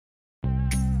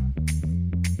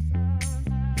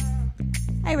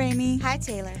Hi, Raimi. Hi,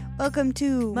 Taylor. Welcome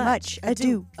to Much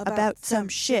Ado About Some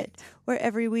Shit, where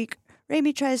every week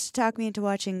Raimi tries to talk me into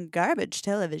watching garbage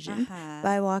television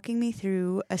by walking me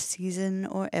through a season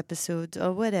or episodes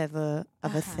or whatever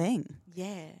of a thing.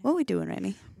 Yeah. What are we doing,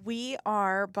 Raimi? We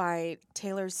are, by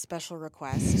Taylor's special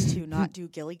request, to not do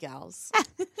Gilly Gals.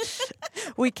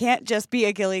 We can't just be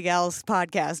a Gilly Gals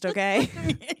podcast, okay?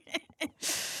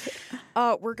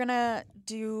 We're going to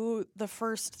do the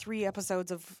first 3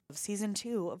 episodes of season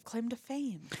 2 of Claim to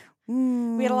Fame.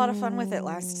 We had a lot of fun with it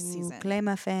last season. Claim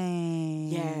of fame.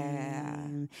 Yeah.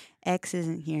 X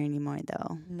isn't here anymore,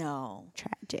 though. No.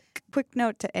 Tragic. Quick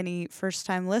note to any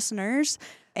first-time listeners.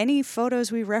 Any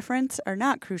photos we reference are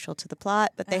not crucial to the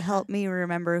plot, but they help me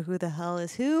remember who the hell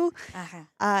is who.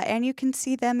 And you can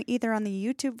see them either on the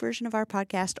YouTube version of our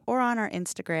podcast or on our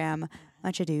Instagram.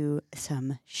 Much Ado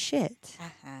Some Shit.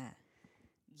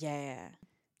 Yeah.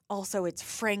 Also, it's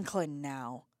Franklin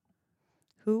now.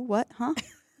 Who? What? Huh?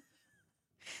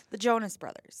 The Jonas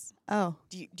Brothers. Oh.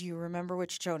 Do you remember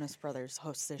which Jonas Brothers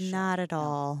hosts this show? Not at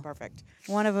all. No. Perfect.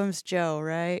 One of them's Joe,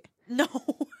 right? No.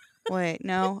 Wait,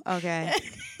 no? Okay.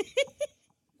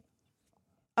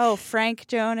 Oh, Frank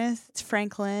Jonas? It's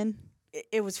Franklin?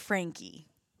 It was Frankie.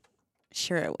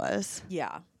 Sure it was.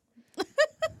 Yeah.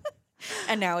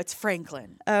 And now it's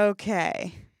Franklin.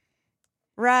 Okay.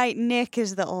 Right, Nick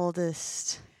is the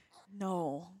oldest.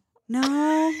 No.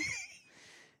 No?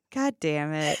 God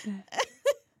damn it.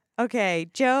 Okay,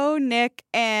 Joe, Nick,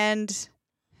 and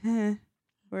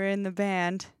we're in the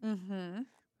band. Mm-hmm.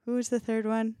 Who was the third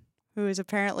one? Who is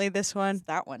apparently this one? It's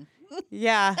that one.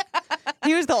 Yeah.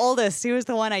 He was the oldest. He was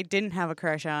the one I didn't have a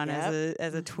crush on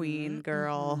as a tween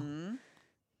girl. Mm-hmm.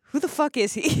 Who the fuck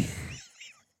is he?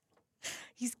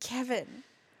 He's Kevin.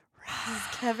 He's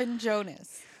Kevin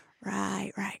Jonas.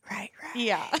 Right.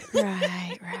 Yeah.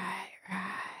 Right.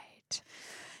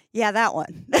 Yeah, that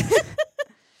one.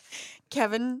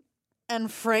 Kevin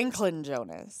and Franklin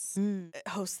Jonas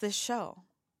host this show.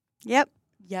 Yep.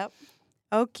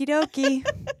 Okie dokie.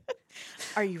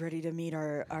 Are you ready to meet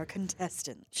our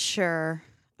contestants? Sure.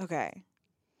 Okay.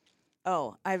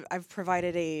 Oh, I've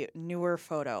provided a newer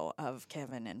photo of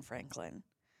Kevin and Franklin.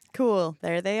 Cool.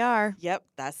 There they are. Yep,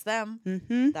 that's them.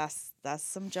 Mm-hmm. That's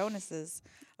some Jonases.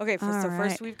 Okay, so All first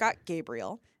right. we've got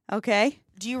Gabriel. Okay.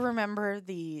 Do you remember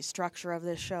the structure of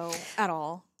this show at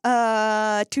all?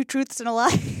 2 truths and a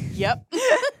lie. Yep.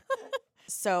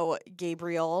 So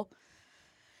Gabriel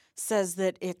says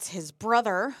that it's his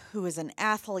brother who is an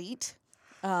athlete,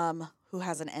 who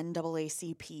has an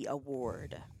NAACP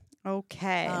award.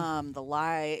 Okay. The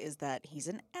lie is that he's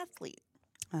an athlete.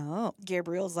 Oh.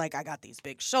 Gabriel's like, I got these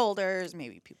big shoulders.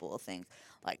 Maybe people will think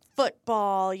like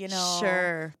football, you know.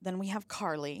 Sure. Then we have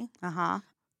Carly, Uh-huh.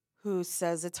 who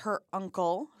says it's her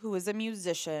uncle, who is a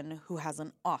musician, who has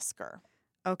an Oscar.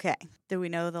 Okay. Do we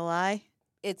know the lie?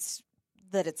 It's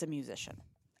that it's a musician.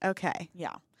 Okay.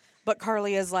 Yeah. But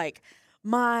Carly is like,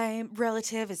 my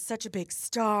relative is such a big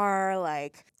star.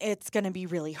 Like, it's going to be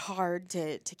really hard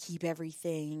to keep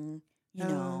everything, you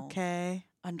know, Okay.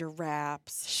 under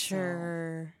wraps.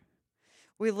 Sure.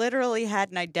 We literally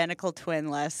had an identical twin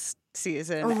last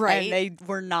season. Right. And they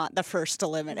were not the first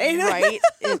eliminated. Right?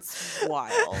 It's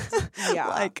wild. Yeah.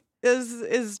 Like,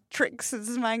 is tricks,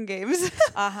 is mind games.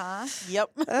 Uh-huh.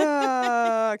 Yep.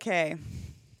 Okay.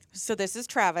 So this is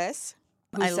Travis.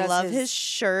 Who I says love his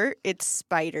shirt. It's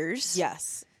spiders.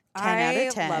 Yes. 10 out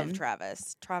of 10. I love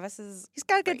Travis. Travis is... He's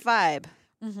got a good vibe.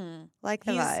 Mm-hmm. Like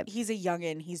the vibe. He's a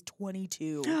youngin'. He's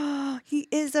 22. He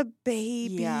is a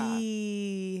baby.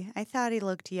 Yeah. I thought he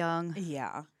looked young.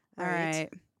 Yeah. All right.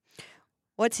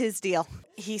 What's his deal?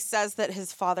 He says that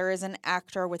his father is an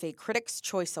actor with a Critics'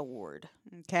 Choice Award.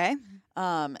 Okay.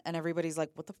 And everybody's like,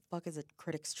 what the fuck is a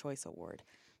Critics' Choice Award?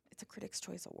 It's a Critics'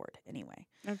 Choice Award anyway.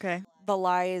 Okay. The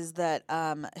lie is that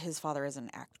his father is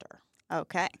an actor.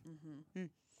 Okay.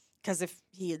 Because if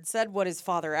he had said what his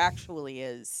father actually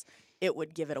is, it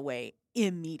would give it away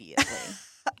immediately.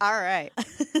 All right.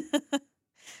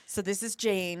 So this is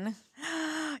Jane.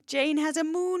 Jane has a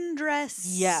moon dress.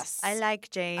 Yes. I like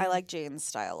Jane. I like Jane's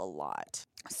style a lot.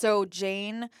 So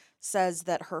Jane says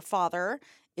that her father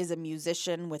is a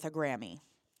musician with a Grammy.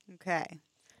 Okay.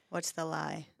 What's the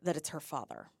lie? That it's her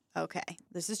father. Okay.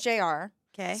 This is JR.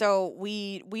 Okay. So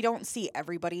we don't see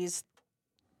everybody's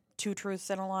 2 truths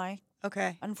and a lie,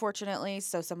 Okay. unfortunately.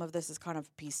 So some of this is kind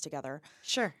of pieced together.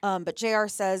 Sure. But JR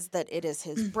says that it is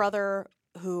his brother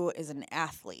who is an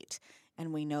athlete.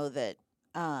 And we know that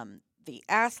the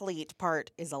athlete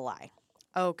part is a lie.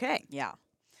 Okay. Yeah.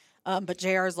 But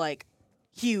JR's like,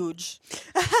 huge.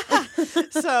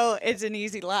 So it's an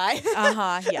easy lie.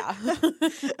 Yeah.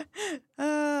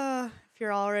 If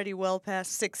you're already well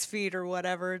past 6 feet or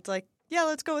whatever, it's like, yeah,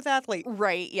 let's go with athlete.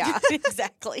 Right, yeah,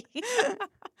 exactly.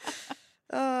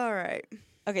 All right.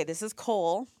 Okay, this is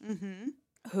Cole, Mm-hmm.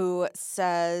 who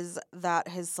says that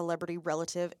his celebrity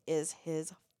relative is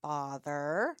his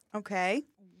father. Okay.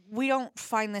 We don't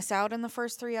find this out in the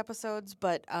first 3 episodes,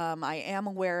 but I am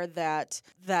aware that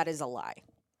that is a lie.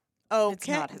 Okay. It's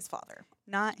not his father.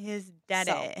 Not his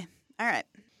daddy. All right.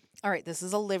 All right, this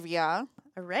is Olivia.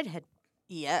 A redhead.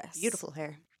 Yes. Beautiful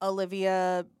hair.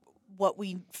 Olivia, what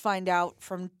we find out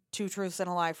from Two Truths and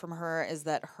a Lie from her is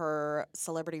that her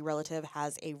celebrity relative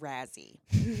has a Razzie.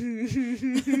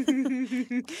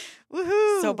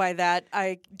 Woohoo. So by that,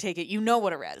 I take it you know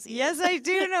what a Razzie is. Yes, I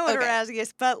do know what Okay. a Razzie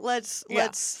is, but let's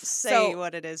say So,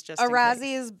 what it is just A in Razzie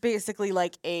case. is basically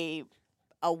like a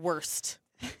worst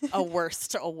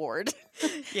award.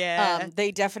 Yeah.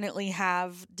 They definitely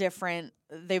have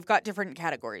they've got different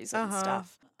categories and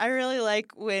stuff. I really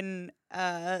like when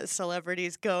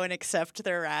celebrities go and accept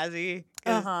their Razzie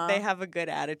because they have a good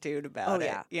attitude about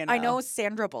it. You know? I know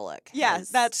Sandra Bullock. Yeah, has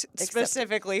that's accepted.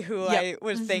 specifically who Yep. I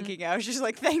was thinking of. She's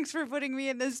like, thanks for putting me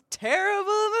in this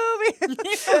terrible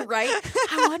movie. Right?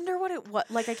 I wonder what it was.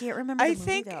 Like, I can't remember the I movie,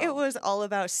 think though. it was All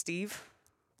About Steve.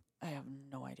 I have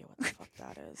no idea what the fuck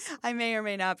that is. I may or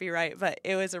may not be right, but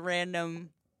it was a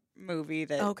random movie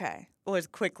that Okay. was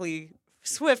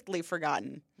swiftly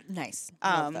forgotten. Nice.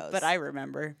 Love those. But I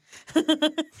remember.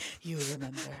 You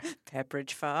remember.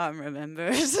 Pepperidge Farm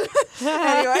remembers.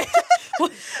 Anyway.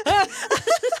 What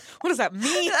does that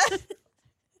mean?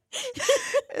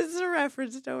 It's a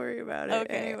reference. Don't worry about it.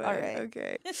 Okay, Anyway, all right.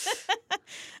 Okay.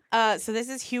 So this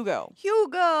is Hugo.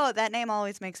 Hugo. That name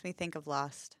always makes me think of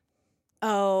Lost.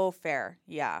 Oh, fair.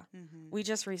 Yeah. Mm-hmm. We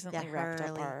just recently Yeah, wrapped up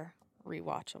Hurley. our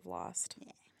rewatch of Lost.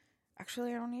 Yeah.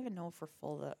 Actually, I don't even know if we're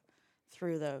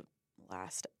through the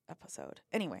last episode.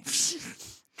 Anyway.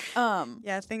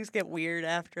 Yeah, things get weird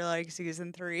after like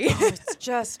season 3. It's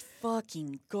just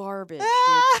fucking garbage,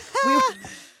 dude.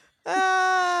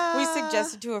 We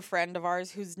suggested to a friend of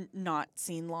ours who's not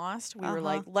seen Lost. We were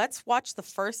like, let's watch the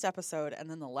first episode and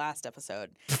then the last episode.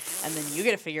 And then you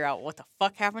got to figure out what the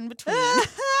fuck happened between.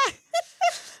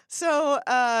 So,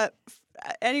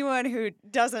 anyone who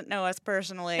doesn't know us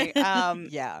personally,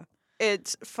 Yeah.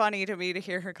 it's funny to me to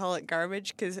hear her call it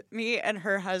garbage because me and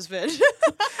her husband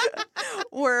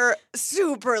were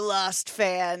super Lost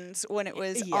fans when it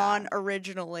was on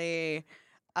originally,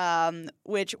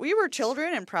 which we were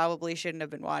children and probably shouldn't have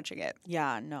been watching it.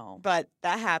 Yeah, no. But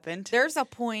that happened. There's a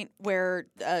point where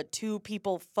 2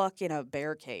 people fuck in a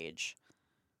bear cage.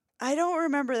 I don't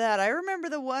remember that. I remember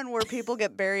the one where people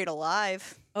get buried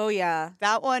alive. Oh, yeah.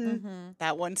 That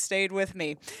one stayed with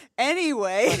me.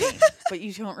 Anyway. Funny. But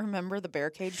you don't remember the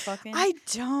bear cage fucking? I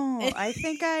don't. I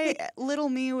think little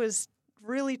me was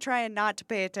really trying not to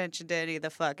pay attention to any of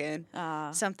the fucking.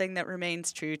 Something that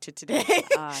remains true to today.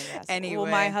 Yes. Anyway.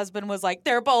 Well, my husband was like,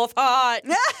 they're both hot.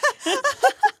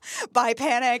 By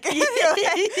panic.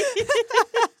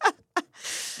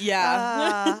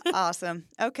 Yeah. Awesome.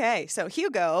 Okay. So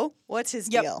Hugo, what's his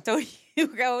deal? So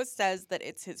Hugo says that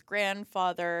it's his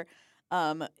grandfather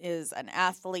is an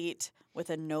athlete with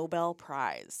a Nobel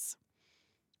Prize.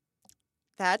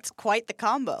 That's quite the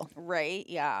combo. Right?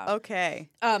 Yeah. Okay.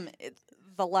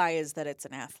 The lie is that it's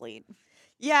an athlete.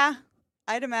 Yeah,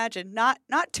 I'd imagine. Not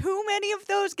too many of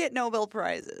those get Nobel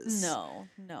Prizes. No.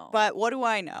 But what do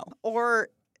I know? Or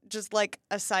just like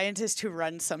a scientist who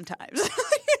runs sometimes.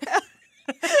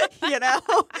 You know?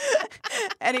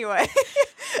 Anyway.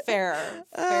 Fair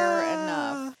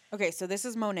enough. Okay, so this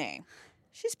is Monet.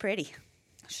 She's pretty.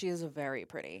 She is very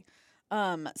pretty.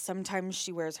 Sometimes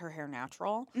she wears her hair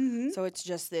natural. Mm-hmm. So it's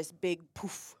just this big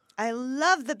poof. I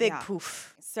love the big Yeah.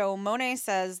 poof. So Monet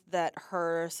says that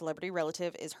her celebrity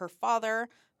relative is her father,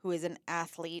 who is an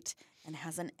athlete and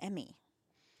has an Emmy.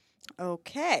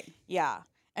 Okay. Yeah.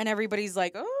 And everybody's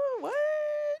like, oh, what?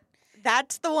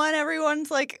 That's the one everyone's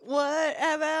like, what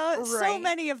about? So Right.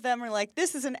 many of them are like,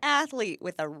 this is an athlete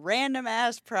with a random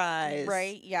ass prize.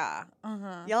 Right? Yeah.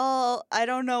 Uh-huh. Y'all, I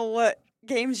don't know what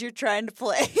games you're trying to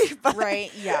play. But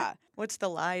Right? Yeah. What's the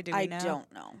lie? Do we I know?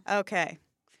 don't know. Okay.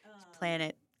 Playing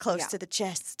it close yeah. to the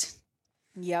chest.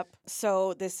 Yep.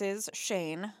 So this is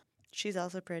Shane. She's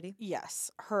also pretty.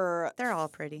 Yes. They're all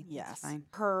pretty. Yes. It's fine.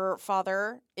 Her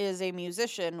father is a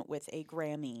musician with a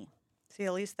Grammy. See,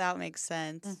 at least that makes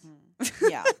sense.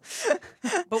 Yeah.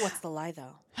 But what's the lie,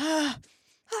 though?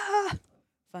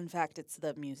 Fun fact, it's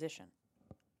the musician.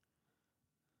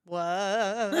 What?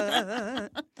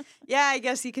 Yeah, I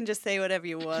guess you can just say whatever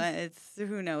you want. It's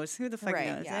who knows? Who the fuck Right,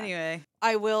 knows? yeah. Anyway.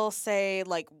 I will say,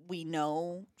 like, we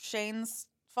know Shane's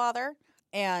father,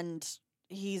 and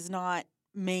he's not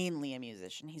mainly a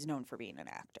musician. He's known for being an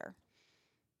actor.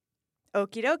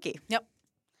 Okie dokie. Yep.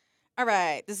 All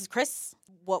right. This is Chris.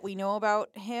 What we know about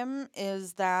him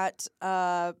is that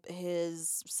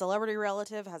his celebrity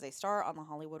relative has a star on the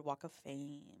Hollywood Walk of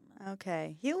Fame.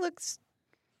 Okay. He looks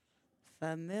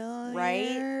familiar.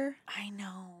 Right? I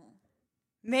know.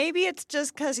 Maybe it's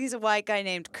just because he's a white guy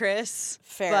named Chris.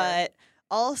 Fair. But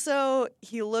also,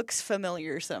 he looks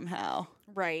familiar somehow.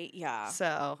 Right, yeah.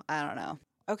 So, I don't know.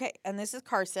 Okay, and this is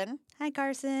Carson. Hi,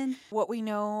 Carson. What we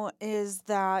know is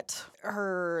that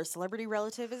her celebrity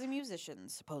relative is a musician,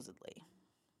 supposedly.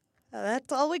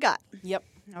 That's all we got. Yep.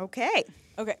 Okay.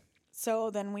 Okay, so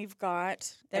then we've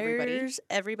got everybody. There's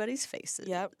everybody's faces.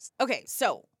 Yep. Okay,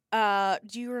 so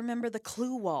do you remember the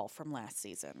clue wall from last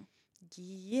season?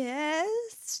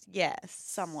 Yes.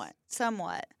 Somewhat.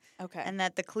 Okay. And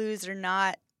that the clues are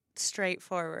not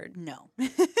straightforward. No.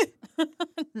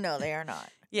 No, they are not.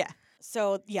 Yeah.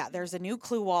 So, yeah, there's a new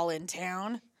clue wall in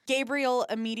town. Gabriel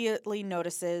immediately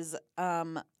notices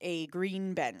a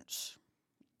green bench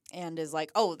and is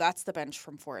like, oh, that's the bench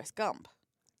from Forrest Gump.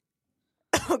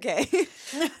 Okay.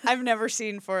 I've never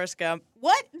seen Forrest Gump.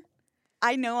 What?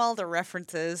 I know all the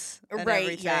references and Right,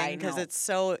 everything yeah, I because know. it's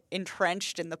so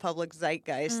entrenched in the public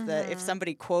zeitgeist that if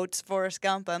somebody quotes Forrest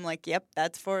Gump, I'm like, yep,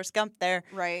 that's Forrest Gump there.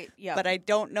 Right, yeah. But I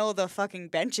don't know the fucking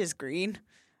bench is green.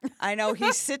 I know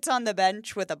he sits on the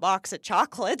bench with a box of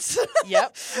chocolates.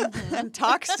 Yep. And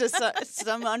talks to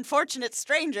some unfortunate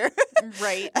stranger.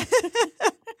 Right.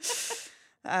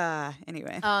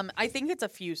 Anyway. I think it's a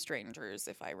few strangers,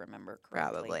 if I remember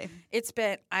correctly. Probably. It's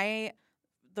been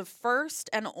the first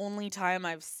and only time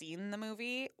I've seen the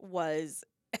movie was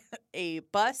a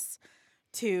bus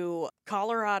to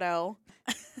Colorado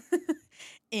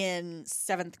in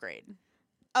 7th grade.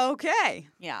 Okay.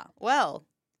 Yeah. Well,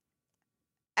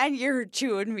 and you're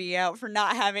chewing me out for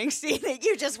not having seen it.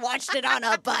 You just watched it on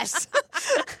a bus.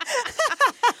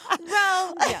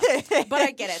 Well, yeah. But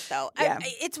I get it, though. Yeah.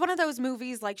 It's one of those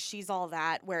movies like She's All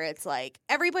That where it's like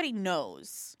everybody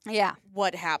knows Yeah.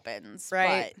 what happens.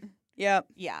 Right. But Yep.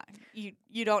 yeah,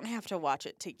 you don't have to watch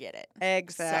it to get it.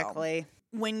 Exactly.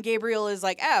 So, when Gabriel is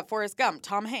like, Forrest Gump,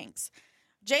 Tom Hanks,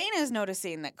 Jane is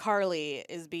noticing that Carly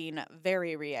is being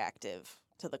very reactive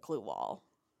to the clue wall.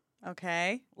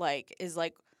 Okay. Like, is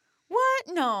like, what?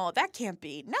 No, that can't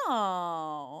be.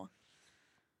 No.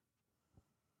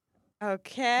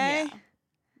 Okay. Yeah.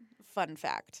 Fun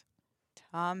fact.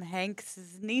 Tom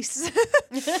Hanks' niece.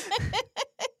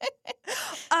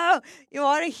 Oh, you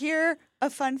want to hear a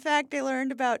fun fact I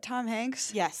learned about Tom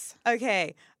Hanks? Yes.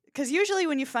 Okay. Because usually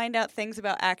when you find out things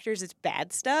about actors, it's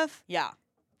bad stuff. Yeah.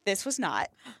 This was not.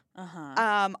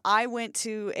 Uh-huh. I went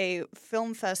to a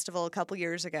film festival a couple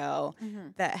years ago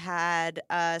that had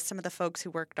some of the folks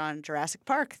who worked on Jurassic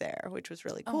Park there, which was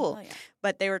really cool. Oh, yeah.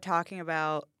 But they were talking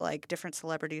about like different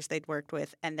celebrities they'd worked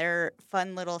with, and their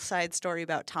fun little side story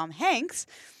about Tom Hanks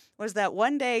was that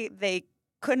one day they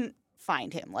couldn't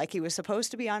find him. Like, he was supposed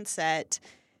to be on set,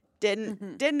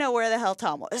 didn't know where the hell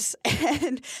Tom was.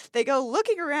 And they go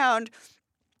looking around,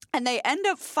 and they end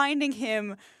up finding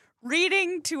him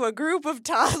reading to a group of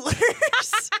toddlers.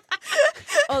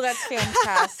 Oh, that's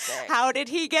fantastic. How did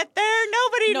he get there?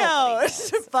 Nobody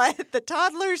knows. knows. But the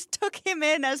toddlers took him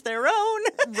in as their own.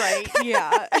 Right,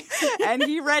 yeah. And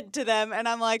he read to them. And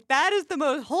I'm like, that is the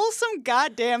most wholesome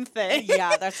goddamn thing.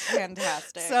 Yeah, that's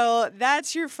fantastic. So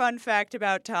that's your fun fact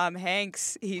about Tom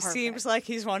Hanks. He Perfect. seems like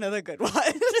he's one of the good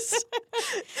ones.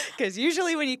 Because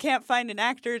usually when you can't find an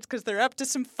actor, it's because they're up to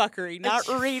some fuckery, not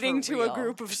For reading to real. a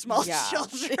group of small Yeah.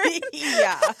 children.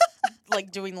 Yeah.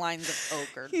 Like doing lines of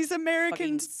oak or He's fucking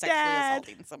American's sexually dad.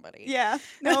 assaulting somebody. Yeah.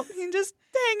 No, he's just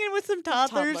hanging with some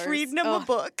toddlers, Toddlers. reading them a Ugh.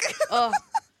 book. Oh,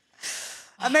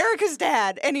 America's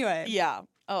dad. Anyway. yeah.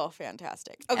 Oh,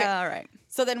 fantastic. Okay. All right.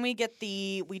 So then we do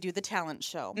the talent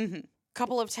show. Mhm.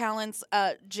 Couple of talents.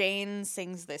 Jane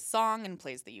sings this song and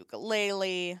plays the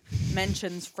ukulele,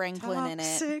 mentions Franklin in it.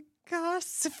 Toxic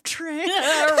gossip train.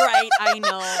 Right, I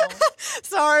know.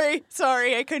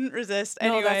 Sorry, I couldn't resist.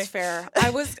 Anyway. No, that's fair. I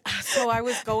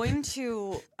was going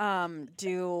to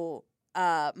do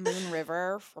Moon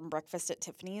River from Breakfast at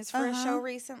Tiffany's for a show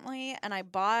recently, and I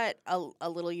bought a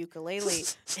little ukulele.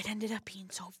 It ended up being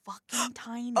so fucking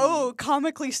tiny. Oh,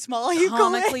 comically small ukulele.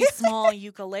 Comically small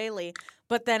ukulele.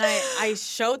 But then I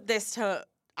showed this to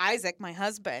Isaac, my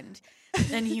husband,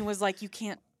 and he was like, "You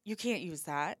can't use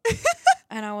that."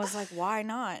 And I was like, "Why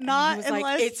not?" And Not he was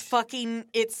unless- like,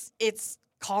 it's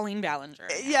Colleen Ballinger.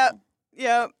 Yep.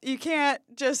 Yeah, you can't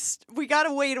just. We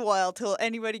gotta wait a while till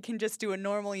anybody can just do a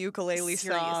normal ukulele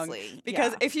song. Seriously,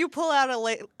 Because yeah. if you pull out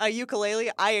a ukulele,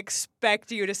 I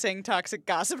expect you to sing "Toxic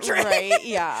Gossip Train," Right?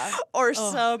 Yeah. or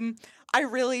some I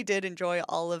really did enjoy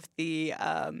all of the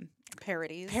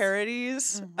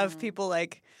parodies of people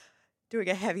like doing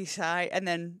a heavy sigh and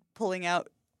then pulling out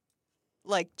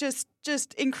like just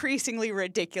increasingly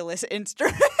ridiculous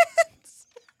instruments.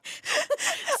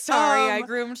 Sorry, I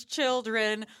groomed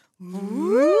children.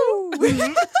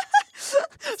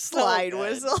 Slide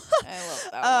whistle. I love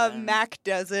that one. Mac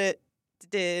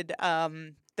did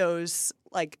those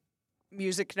like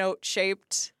music note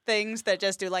shaped things that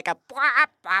just do like a blah,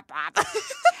 blah, blah,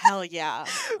 Hell yeah.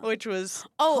 which was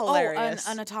hilarious.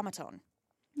 An automaton.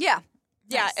 Yeah.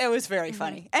 Yeah, Nice. it was very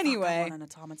funny. Anyway. I want an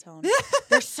automaton.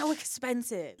 They're so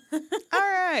expensive. All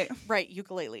right. Right,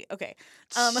 ukulele. Okay.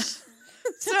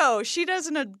 So she does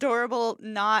an adorable,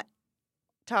 not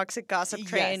toxic gossip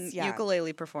train Yes, yeah.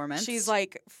 ukulele performance. She's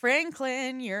like,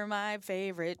 Franklin, you're my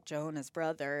favorite Jonas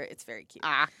brother. It's very cute.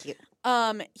 cute.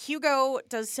 Hugo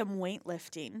does some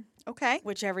weightlifting, Okay.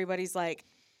 which everybody's like,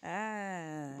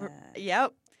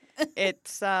 Yep.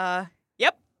 It's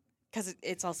yep. because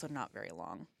it's also not very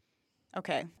long.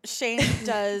 Okay. Shane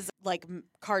does like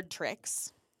card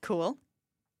tricks. Cool.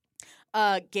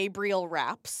 Gabriel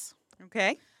raps.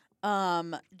 Okay.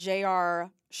 JR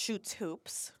shoots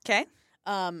hoops. Okay.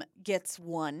 Gets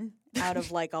one out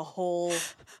of like a whole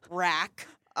rack.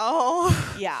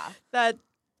 Oh. Yeah.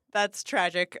 That's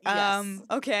tragic. Yes.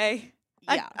 Okay.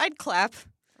 Yeah. I'd clap.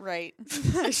 Right.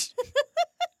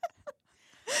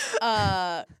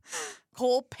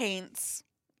 Cole paints.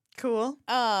 Cool.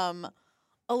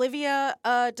 Olivia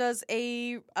does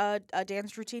a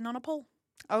dance routine on a pole.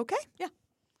 Okay.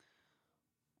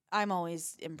 I'm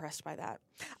always impressed by that.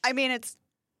 I mean, it's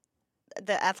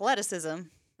the athleticism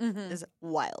Mm-hmm. is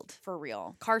wild. For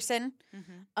real. Carson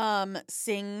Mm-hmm.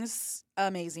 sings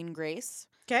Amazing Grace.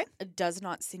 Okay. Does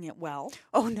not sing it well.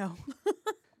 Oh no.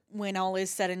 When all is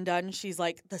said and done, she's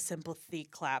like, the sympathy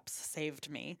claps saved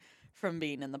me from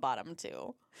being in the bottom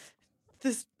two.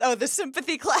 The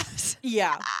sympathy class.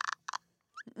 Yeah.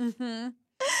 Mm-hmm.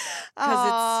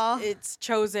 Because it's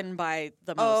chosen by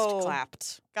the most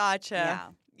clapped. Gotcha. Yeah.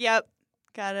 Yep.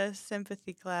 Got a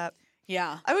sympathy clap.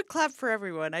 Yeah. I would clap for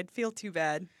everyone. I'd feel too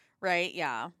bad. Right.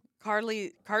 Yeah.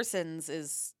 Carson's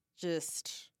is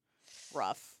just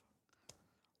rough.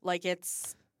 Like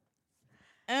it's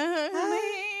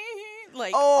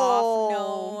like off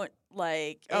note.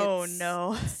 Like it's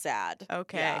no. sad.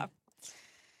 Okay. Yeah.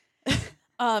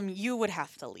 You would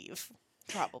have to leave.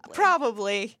 Probably.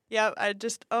 Probably. Yep. I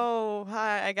just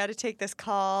hi, I got to take this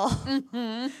call.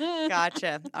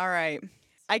 Gotcha. All right.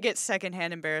 I get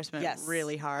secondhand embarrassment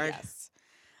really hard. Yes.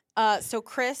 So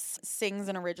Chris sings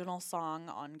an original song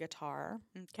on guitar.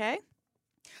 Okay.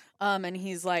 And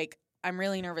he's like, I'm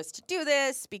really nervous to do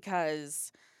this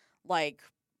because, like,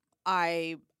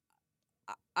 I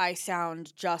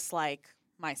sound just like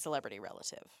my celebrity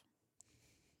relative.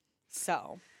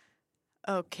 So.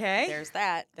 Okay. There's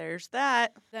that. There's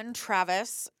that. Then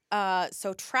Travis.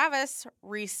 So Travis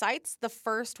recites the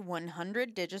first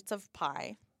 100 digits of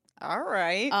pi. All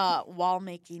right. While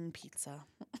making pizza.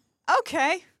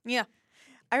 Okay. Yeah.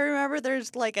 I remember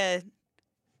there's like it's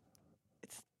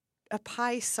a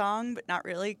pie song, but not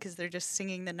really because they're just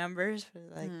singing the numbers.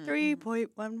 Like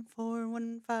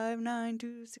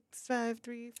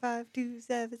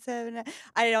 3.1415265352779.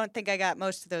 I don't think I got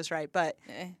most of those right, but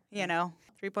you know,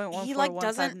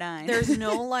 3.14159. There's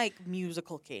no like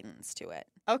musical cadence to it.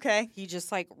 Okay. He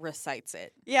just like recites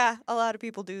it. Yeah, a lot of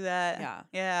people do that. Yeah.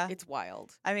 Yeah. It's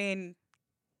wild. I mean,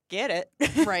 get it.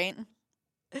 Right.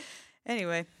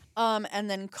 Anyway. And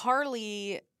then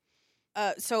Carly,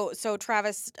 so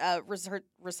Travis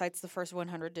recites the first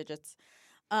 100 digits,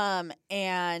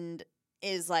 and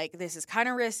is like, this is kind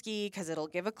of risky because it'll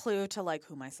give a clue to like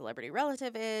who my celebrity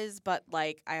relative is, but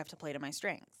like I have to play to my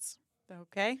strengths.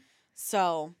 Okay.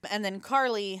 So, and then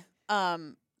Carly,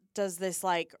 does this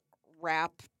like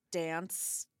rap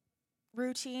dance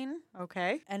routine.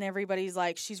 Okay. And everybody's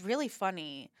like, she's really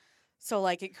funny. So,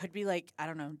 like, it could be like, I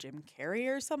don't know, Jim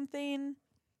Carrey or something.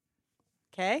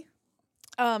 Okay.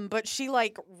 But she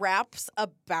like raps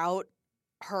about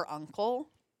her uncle.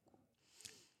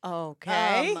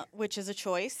 Okay. Which is a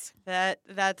choice.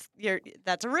 That's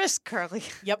a risk, Carly.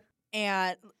 Yep.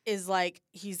 And is like,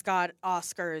 he's got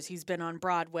Oscars. He's been on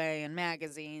Broadway and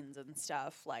magazines and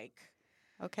stuff. Like,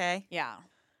 okay. Yeah.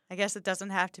 I guess it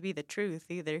doesn't have to be the truth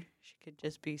either. She could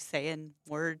just be saying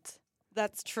words.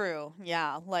 That's true.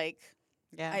 Yeah. Like,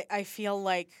 yeah. I feel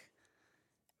like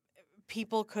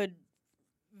people could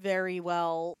very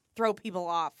well throw people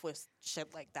off with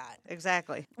shit like that.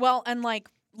 Exactly. Well, and like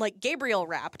Gabriel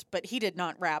rapped, but he did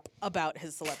not rap about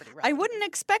his celebrity rap. I wouldn't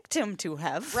expect him to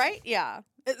have. Right? Yeah.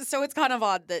 So it's kind of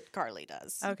odd that Carly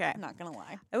does. Okay. I'm not going to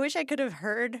lie. I wish I could have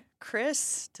heard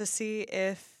Chris to see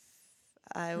if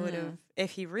I would have,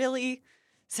 if he really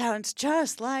sounds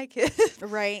just like it.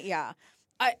 Right, yeah.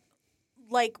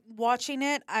 Like, watching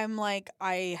it, I'm like,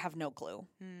 I have no clue.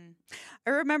 I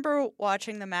remember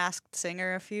watching The Masked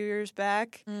Singer a few years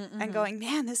back and going,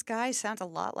 man, this guy sounds a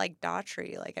lot like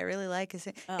Daughtry. Like, I really like his...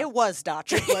 It was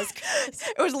Daughtry.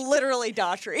 It was literally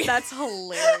Daughtry. That's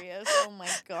hilarious. Oh, my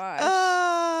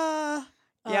gosh.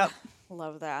 Yep.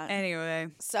 Love that. Anyway.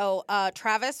 So,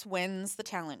 Travis wins the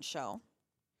talent show.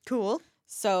 Cool.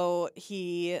 So,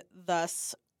 he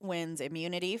thus wins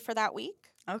immunity for that week.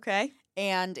 Okay.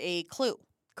 And a clue.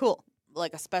 Cool.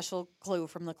 Like a special clue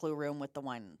from the clue room with the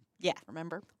wine. Yeah.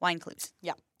 Remember? Wine clues.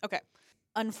 Yeah. Okay.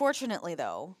 Unfortunately,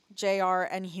 though, JR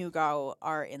and Hugo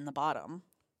are in the bottom.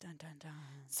 Dun, dun, dun.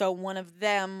 So one of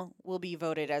them will be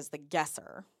voted as the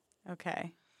guesser.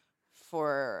 Okay.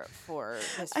 For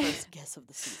his first guess of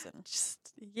the season.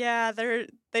 Yeah,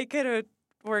 they could have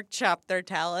workshopped their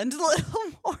talent a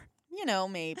little more. You know,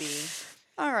 maybe.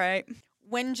 All right.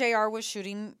 When JR was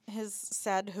shooting his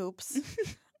sad hoops,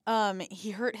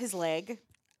 he hurt his leg.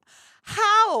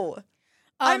 How?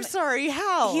 I'm sorry,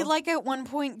 how? He, like, at one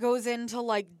point goes into,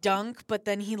 like, dunk, but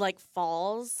then he, like,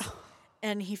 falls.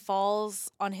 And he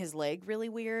falls on his leg really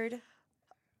weird.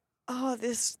 Oh,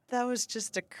 that was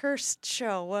just a cursed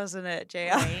show, wasn't it,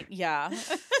 JR? Right? Yeah.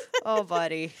 Oh,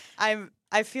 buddy.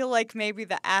 I feel like maybe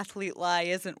the athlete lie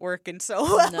isn't working so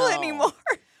well anymore.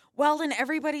 Well, and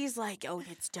everybody's like, oh,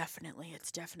 it's definitely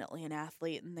an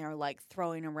athlete. And they're, like,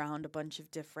 throwing around a bunch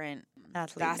of different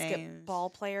basketball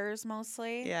players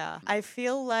mostly. Yeah. I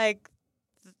feel like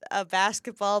a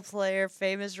basketball player,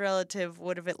 famous relative,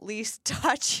 would have at least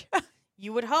touched.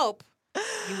 You would hope.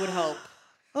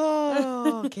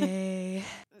 Oh, okay.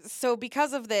 So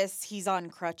because of this, he's on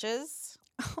crutches.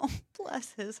 Oh,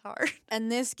 bless his heart.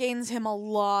 And this gains him a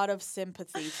lot of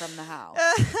sympathy from the house.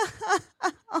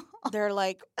 They're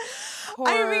like, poor...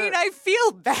 I mean, I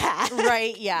feel bad.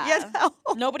 Right, yeah. You know?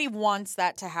 Nobody wants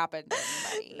that to happen to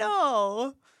anybody.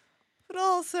 No. But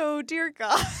also, dear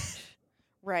God.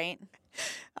 Right.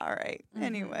 All right.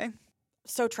 Anyway.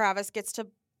 So Travis gets to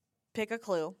pick a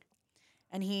clue.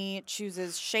 And he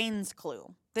chooses Shane's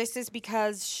clue. This is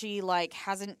because she, like,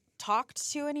 hasn't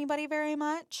talked to anybody very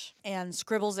much and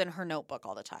scribbles in her notebook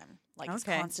all the time. Like, is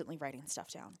constantly writing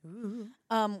stuff down. Ooh.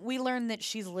 We learn that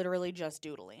she's literally just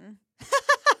doodling.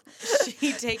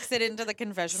 She takes it into the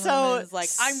confession room and is like,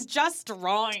 I'm just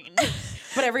drawing.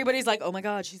 But everybody's like, oh my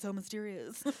God, she's so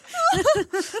mysterious.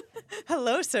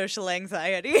 Hello, social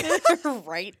anxiety.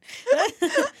 Right?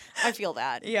 I feel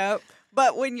that. Yep.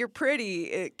 But when you're pretty,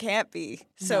 it can't be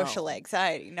social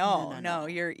anxiety. No.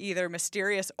 You're either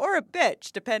mysterious or a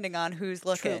bitch, depending on who's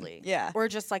looking. Truly. Yeah. Or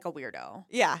just like a weirdo.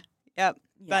 Yeah. Yep.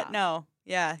 Yeah. But no.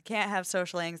 Yeah. Can't have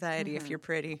social anxiety if you're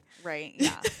pretty. Right.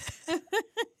 Yeah.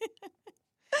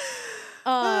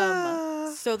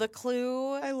 So the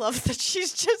clue... I love that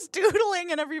she's just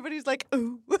doodling and everybody's like,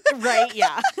 ooh. Right,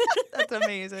 yeah. That's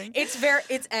amazing. It's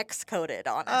X-coded,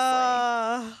 honestly.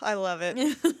 I love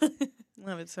it.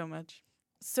 Love it so much.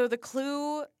 So the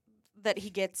clue that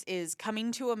he gets is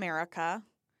Coming to America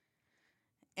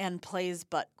and plays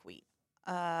buckwheat.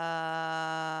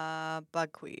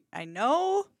 Buckwheat. I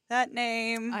know that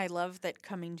name. I love that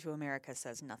Coming to America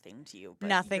says nothing to you. But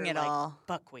nothing you're at like, all.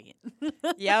 Buckwheat.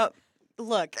 Yep.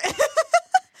 Look.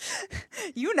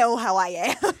 You know how I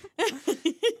am.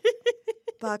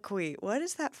 Buckwheat. What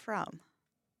is that from?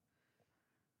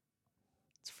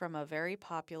 It's from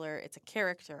it's a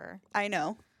character. I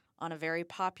know. On a very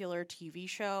popular TV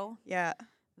show. Yeah.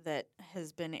 That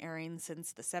has been airing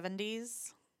since the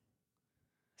 70s.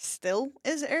 Still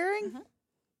is airing?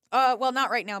 Mm-hmm. Well, not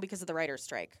right now because of the writer's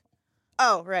strike.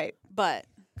 Oh, right. But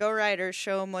go writers,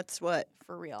 show them what's what.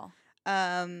 For real.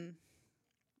 And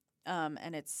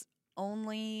it's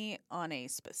only on a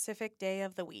specific day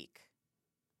of the week.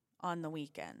 On the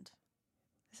weekend.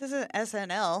 This isn't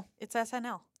SNL. It's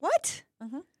SNL. What?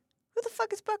 Mm-hmm. Who the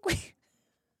fuck is Buckwheat?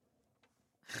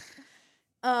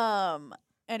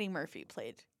 Eddie Murphy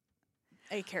played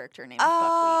a character named Buckwheat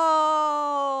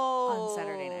on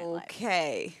Saturday Night Live.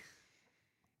 Okay.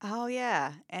 Oh,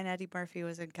 yeah. And Eddie Murphy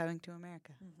was in Coming to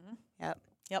America. Mm-hmm. Yep.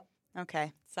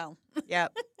 Okay. So.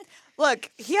 Yep.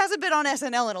 Look, he hasn't been on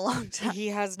SNL in a long time. He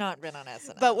has not been on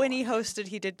SNL. But when he hosted,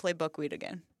 he did play Buckwheat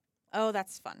again. Oh,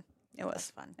 that's fun. It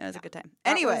was fun. It was a good time.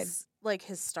 That Anyway. was, like,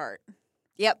 his start.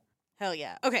 Yep. Hell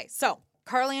yeah. Okay, so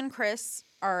Carly and Chris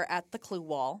are at the clue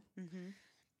wall. Mm-hmm.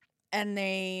 And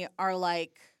they are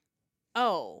like,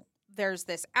 oh, there's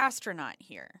this astronaut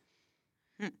here.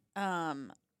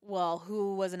 well,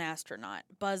 who was an astronaut?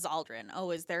 Buzz Aldrin.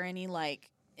 Oh, is there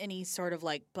any sort of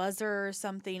like buzzer or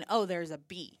something? Oh, there's a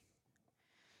bee.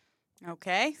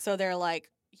 Okay. So they're like,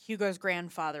 Hugo's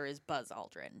grandfather is Buzz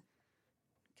Aldrin.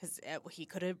 Because he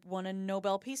could have won a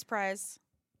Nobel Peace Prize.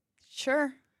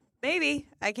 Sure. Maybe.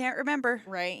 I can't remember.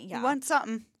 Right? Yeah. He won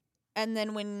something. And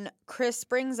then when Chris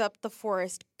brings up the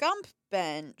Forrest Gump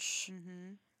bench,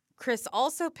 Chris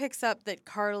also picks up that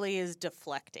Carly is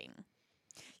deflecting.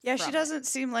 Yeah, she doesn't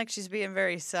seem like she's being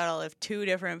very subtle if two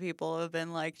different people have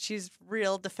been like, she's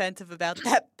real defensive about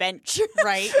that bench.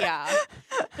 Right, yeah.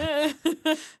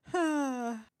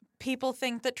 People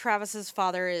think that Travis's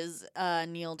father is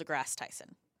Neil deGrasse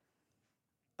Tyson.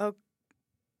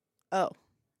 Oh,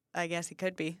 I guess he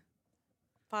could be.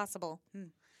 Possible.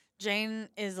 Jane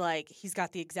is like, he's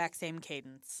got the exact same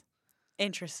cadence.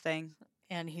 Interesting.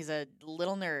 And he's a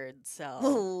little nerd, so.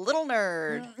 Little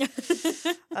nerd.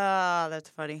 That's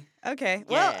funny. Okay.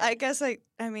 Well, I guess I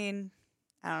mean,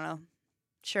 I don't know.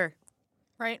 Sure.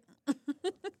 Right.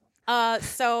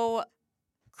 So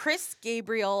Chris,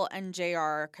 Gabriel, and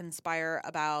JR conspire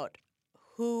about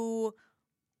who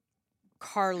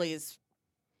Carly's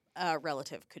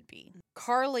relative could be.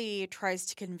 Carly tries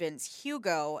to convince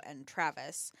Hugo and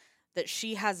Travis that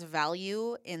she has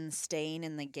value in staying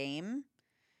in the game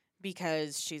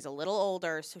because she's a little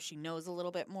older, so she knows a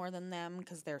little bit more than them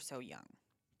because they're so young.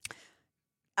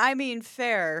 I mean,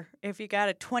 fair. If you got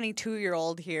a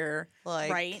 22-year-old here,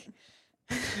 like... Right?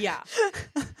 Yeah.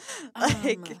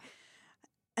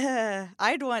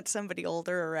 I'd want somebody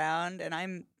older around, and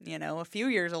I'm, a few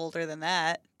years older than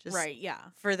that. Just right, yeah.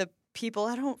 For the people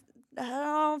I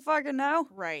don't fucking know.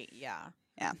 Right, yeah.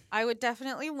 Yeah. I would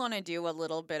definitely want to do a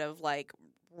little bit of, like,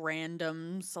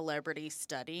 random celebrity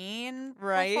studying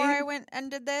before I went and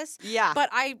did this. Yeah. But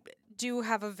I do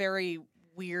have a very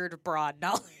weird, broad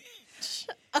knowledge.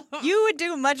 You would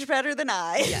do much better than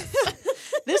I. Yes.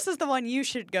 This is the one you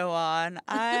should go on.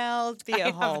 I'll be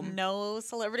at home. I have no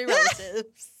celebrity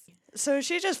relatives. So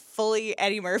she just fully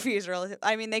Eddie Murphy's relative.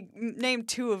 I mean, they named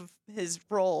two of his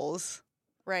roles.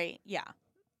 Right, yeah.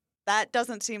 That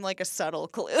doesn't seem like a subtle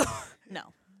clue. No.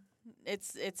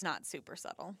 It's not super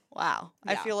subtle. Wow.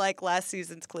 Yeah. I feel like last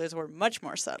season's clues were much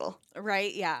more subtle.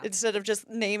 Right, yeah. Instead of just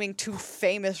naming two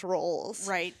famous roles.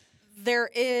 Right. There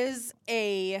is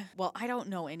I don't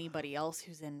know anybody else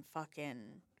who's in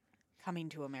fucking Coming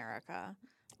to America.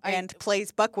 And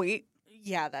plays Buckwheat.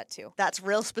 Yeah, that too. That's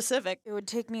real specific. It would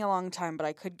take me a long time, but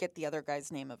I could get the other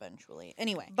guy's name eventually.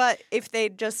 Anyway. But if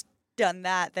they'd just done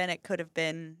that, then it could have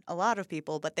been a lot of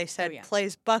people. But they said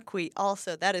plays Buckwheat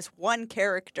also. That is one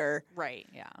character. Right,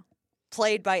 yeah.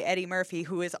 Played by Eddie Murphy,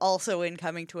 who is also in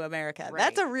Coming to America. Right.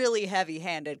 That's a really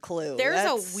heavy-handed clue. There's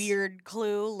a weird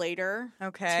clue later,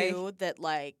 okay, too, that,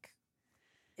 like,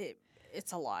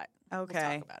 it's a lot. Okay.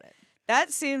 We'll talk about it.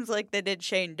 That seems like they did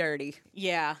Shane dirty.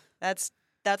 Yeah. That's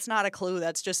not a clue.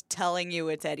 That's just telling you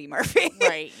it's Eddie Murphy.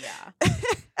 Right, yeah.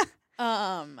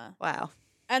 Wow.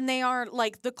 And they are,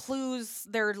 like, the clues,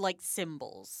 they're, like,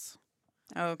 symbols.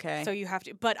 Okay. So you have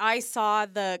to, but I saw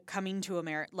the Coming to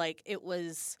America, like, it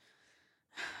was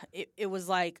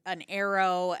like an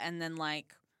arrow and then,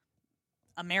 like,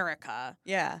 America.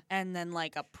 Yeah. And then,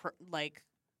 like,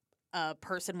 a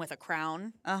person with a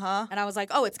crown. Uh-huh. And I was like,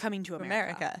 oh, it's Coming to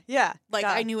America. Yeah. Like,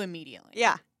 I knew immediately.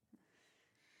 Yeah.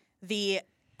 The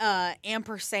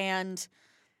ampersand,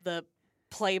 the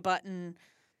play button,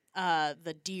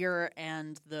 the deer,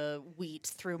 and the wheat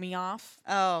threw me off.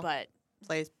 Oh. But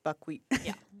plays Buckwheat.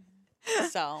 Yeah.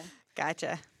 So.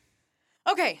 Gotcha.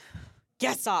 Okay.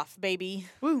 Guess off, baby.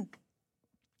 Woo.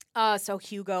 So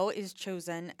Hugo is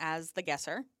chosen as the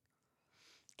guesser.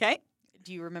 Okay.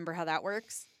 Do you remember how that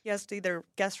works? He has to either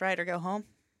guess right or go home.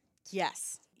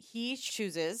 Yes. He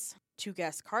chooses to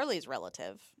guess Carly's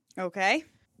relative. Okay.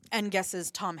 And guesses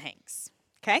Tom Hanks.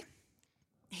 Okay.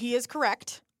 He is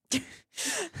correct.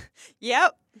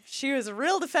 Yep. She was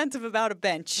real defensive about a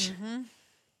bench. Mm-hmm.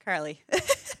 Carly.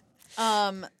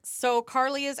 So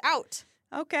Carly is out.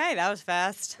 Okay, that was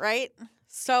fast. Right?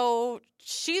 So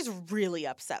she's really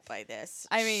upset by this.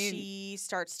 I mean, she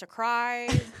starts to cry.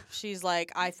 She's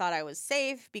like, I thought I was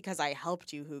safe because I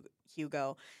helped you,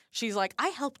 Hugo. She's like, I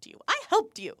helped you. I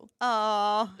helped you.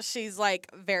 Oh. She's like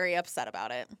very upset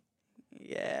about it.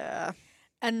 Yeah.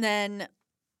 And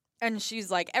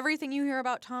she's like, everything you hear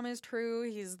about Tom is true.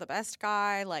 He's the best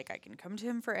guy. Like, I can come to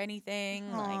him for anything.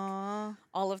 Aww. Like,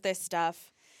 all of this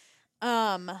stuff.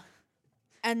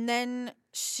 And then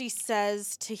she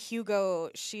says to Hugo,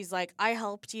 she's like, I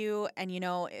helped you. And,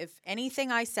 if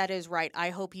anything I said is right, I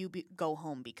hope you go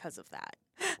home because of that.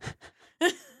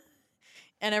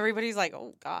 And everybody's like,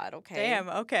 oh, God, okay. Damn,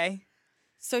 okay.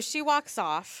 So she walks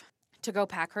off to go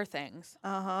pack her things.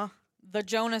 Uh-huh. The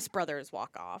Jonas Brothers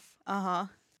walk off. Uh-huh.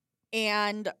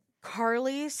 And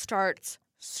Carly starts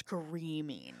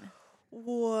screaming.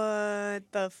 What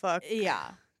the fuck?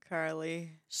 Yeah.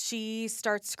 Carly. She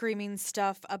starts screaming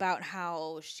stuff about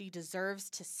how she deserves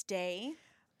to stay.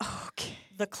 Okay.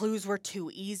 The clues were too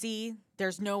easy.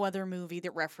 There's no other movie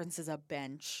that references a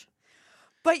bench.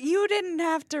 But you didn't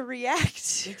have to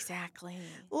react. Exactly.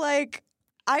 Like,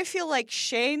 I feel like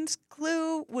Shane's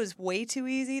clue was way too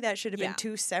easy. That should have been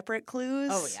two separate clues.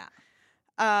 Oh,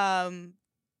 yeah.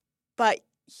 But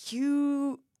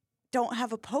you don't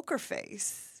have a poker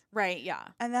face. Right, yeah.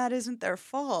 And that isn't their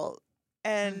fault.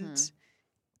 And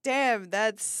damn,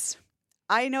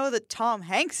 I know that Tom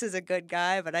Hanks is a good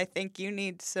guy, but I think you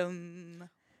need some...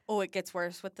 Oh, it gets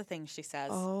worse with the things she says.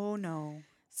 Oh, no.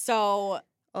 So...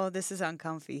 Oh, this is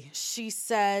uncomfy. She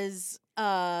says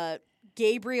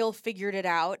Gabriel figured it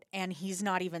out, and he's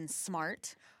not even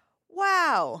smart.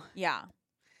 Wow. Yeah.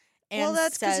 And well,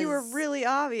 that's because you were really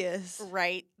obvious.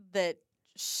 Right, that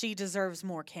she deserves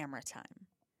more camera time.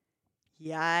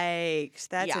 Yikes.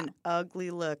 That's an ugly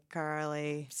look,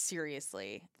 Carly.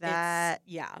 Seriously. Yeah.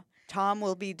 Tom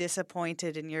will be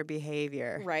disappointed in your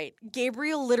behavior. Right.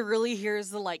 Gabriel literally hears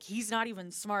the, he's not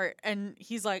even smart, and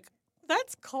he's like,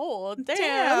 that's cold.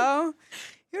 Damn.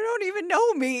 You don't even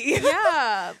know me.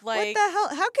 Yeah. What the hell?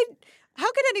 How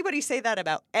could anybody say that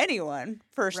about anyone,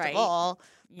 first of all?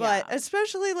 But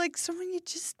especially someone you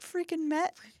just freaking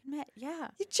met. Yeah.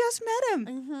 You just met him.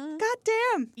 Mm-hmm. God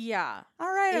damn. Yeah.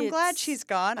 All right, I'm glad she's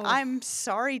gone. Oh. I'm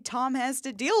sorry Tom has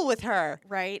to deal with her.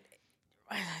 Right.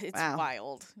 It's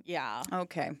wild. Yeah.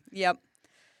 Okay. Yep.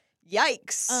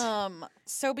 Yikes.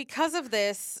 So because of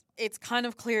this, it's kind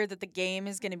of clear that the game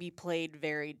is going to be played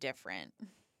very different.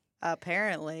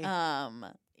 Apparently.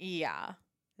 Yeah.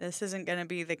 This isn't going to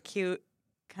be the cute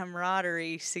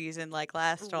camaraderie season like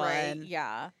last one. Right,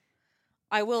 yeah.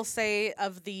 I will say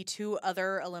of the two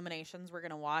other eliminations we're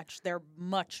going to watch, they're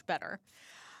much better.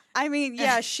 I mean,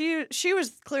 yeah, she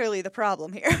was clearly the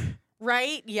problem here.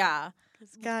 Right? Yeah.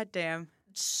 Goddamn.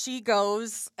 She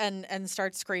goes and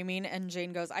starts screaming, and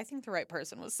Jane goes, I think the right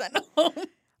person was sent home.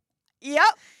 Yep.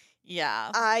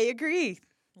 Yeah. I agree.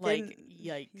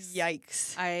 Yikes.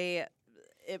 Yikes.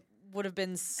 It would have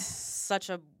been such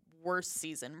a worse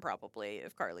season, probably,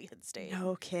 if Carly had stayed.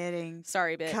 No kidding.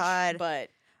 Sorry, bitch. God. But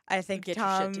I think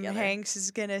Tom Hanks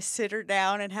is going to sit her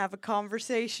down and have a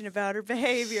conversation about her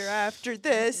behavior after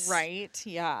this. Right.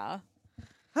 Yeah.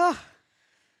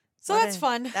 So that's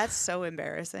fun. That's so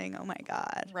embarrassing. Oh, my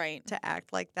God. Right. To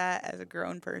act like that as a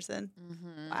grown person.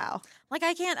 Mm-hmm. Wow.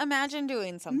 I can't imagine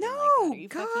doing something like that. Are you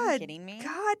fucking kidding me?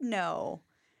 God, no.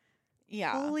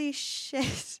 Yeah. Holy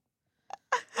shit.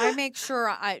 I make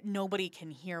sure nobody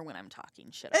can hear when I'm talking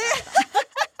shit about them.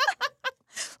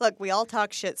 Look, we all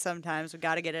talk shit sometimes. We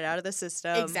got to get it out of the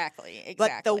system. Exactly.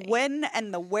 But the when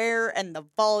and the where and the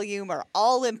volume are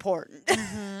all important.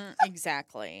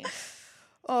 Exactly.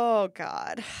 Oh,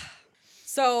 God.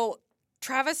 So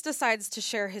Travis decides to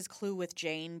share his clue with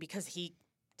Jane because he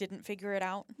didn't figure it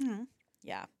out. Mm-hmm.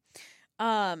 Yeah.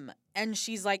 And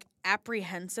she's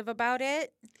apprehensive about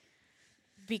it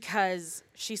because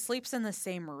she sleeps in the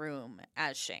same room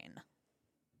as Shane.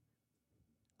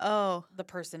 Oh. The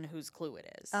person whose clue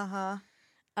it is. Uh-huh.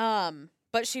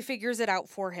 But she figures it out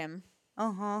for him.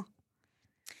 Uh-huh.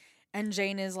 And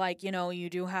Jane is like, you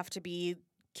do have to be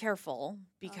careful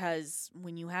because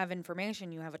when you have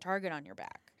information, you have a target on your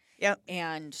back. Yep.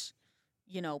 And,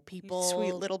 people...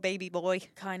 Sweet little baby boy.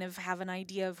 ...kind of have an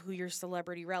idea of who your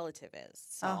celebrity relative is.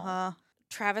 So Uh-huh.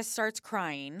 Travis starts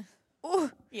crying. Ooh.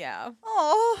 Yeah.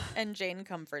 Oh. And Jane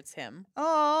comforts him.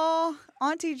 Oh,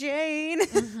 Auntie Jane.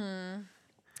 Mm-hmm.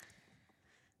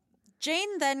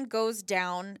 Jane then goes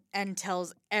down and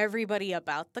tells everybody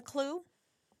about the clue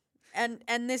and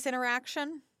this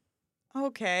interaction.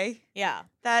 Okay. Yeah.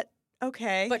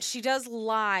 Okay. But she does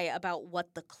lie about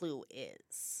what the clue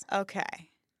is. Okay.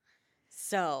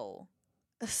 So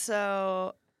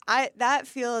that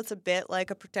feels a bit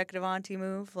like a protective auntie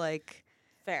move.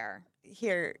 Fair.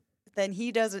 Here, then he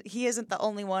isn't the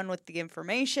only one with the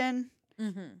information.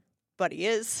 Mm-hmm. But he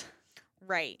is.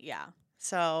 Right, yeah.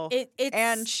 So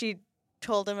and she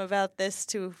told him about this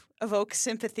to evoke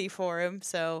sympathy for him,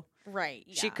 so right,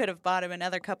 yeah. She could have bought him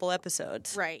another couple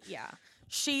episodes. Right, yeah.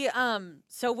 She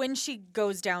so when she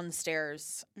goes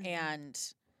downstairs and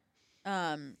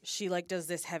she does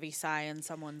this heavy sigh and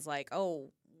someone's like,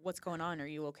 "Oh, what's going on? Are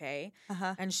you okay?"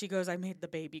 Uh-huh. And she goes, "I made the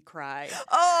baby cry."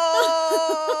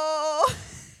 Oh.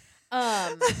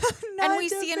 And we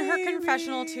see in her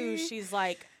confessional too, she's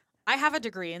like, "I have a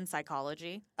degree in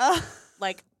psychology."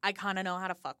 I kind of know how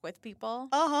to fuck with people.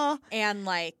 Uh-huh. And,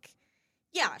 like,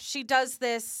 yeah, she does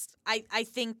this. I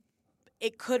think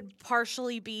it could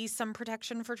partially be some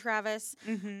protection for Travis,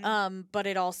 but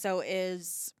it also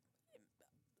is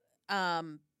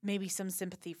maybe some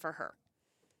sympathy for her.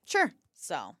 Sure.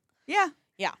 So. Yeah.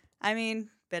 Yeah. I mean,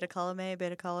 bit of column A,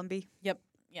 bit of column B. Yep.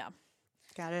 Yeah.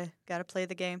 Gotta play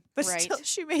the game. But Right. still,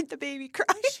 she made the baby cry.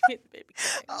 She made the baby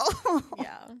cry. Oh.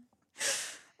 Yeah.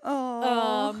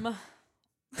 Oh.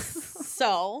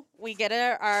 So we get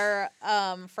our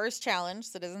first challenge,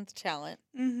 Citizens Talent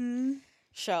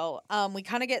show. We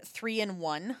kind of get 3 in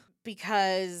 1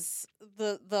 because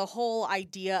the whole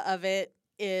idea of it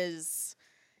is,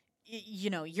 you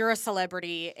know, you're a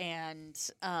celebrity, and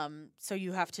so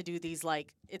you have to do these,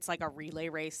 like, it's like a relay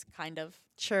race kind of.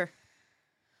 Sure.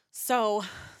 So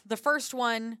the first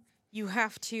one, you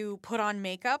have to put on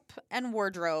makeup and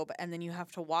wardrobe, and then you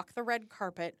have to walk the red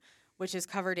carpet, which is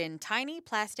covered in tiny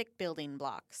plastic building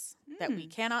blocks that we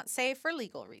cannot say for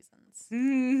legal reasons.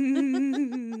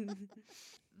 Then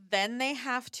they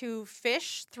have to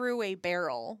fish through a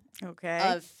barrel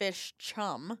of fish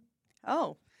chum.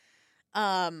 Oh.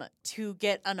 To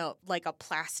get a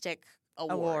plastic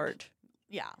award.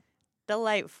 Yeah.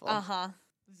 Delightful. Uh-huh.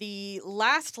 The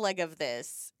last leg of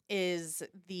this is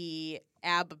the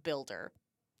ab builder.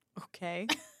 Okay.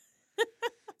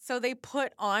 So they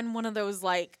put on one of those,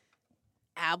 like,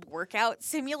 ab workout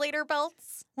simulator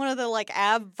belts. One of the, like,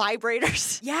 ab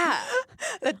vibrators. Yeah.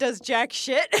 That does jack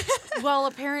shit. Well,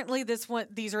 apparently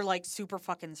these are, like, super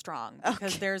fucking strong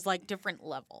because there's, like, different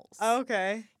levels.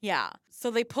 Okay. Yeah.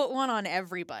 So they put one on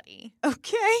everybody.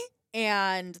 Okay.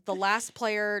 And the last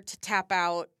player to tap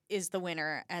out is the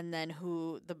winner, and then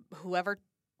the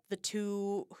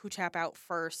 2 who tap out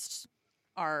first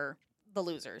are the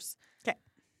losers. Okay.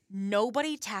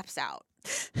 Nobody taps out.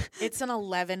 It's an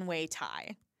 11-way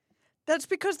tie. That's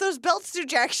because those belts do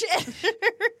jack shit.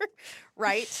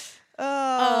 Right?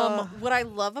 What I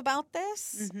love about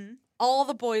this, all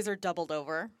the boys are doubled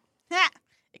over.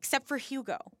 Except for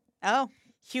Hugo. Oh.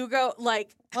 Hugo,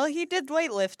 like... Well, he did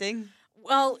weightlifting.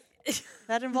 Well...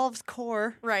 That involves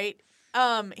core. Right.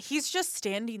 He's just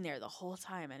standing there the whole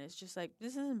time, and it's just like,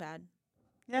 this isn't bad.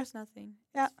 Yeah. There's nothing.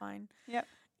 Yeah. It's fine. Yep.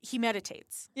 He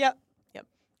meditates. Yep. Yep.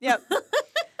 Yep.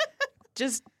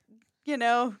 Just, you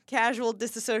know, casual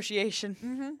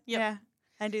disassociation. Yep. Yeah.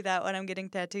 I do that when I'm getting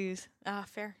tattoos.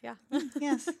 Fair. Yeah.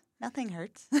 Yes. Nothing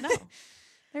hurts. No.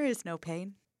 There is no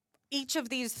pain. Each of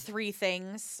these 3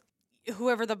 things,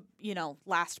 whoever the,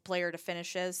 last player to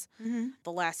finish is,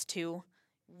 the last 2,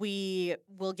 we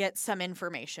will get some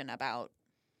information about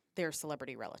their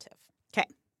celebrity relative. Okay.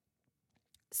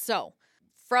 So,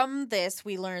 from this,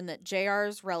 we learn that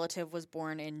JR's relative was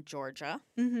born in Georgia.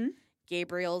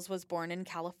 Gabriel's was born in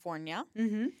California.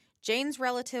 Jane's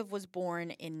relative was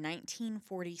born in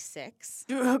 1946.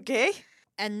 Okay.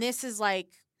 And this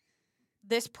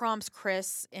prompts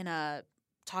Chris in a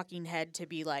talking head to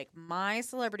be like, my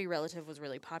celebrity relative was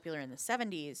really popular in the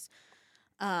 70s.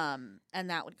 And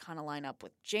that would kind of line up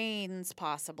with Jane's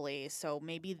possibly. So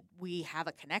maybe we have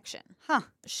a connection. Huh.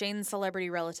 Shane's celebrity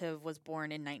relative was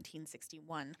born in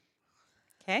 1961.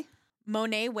 Okay.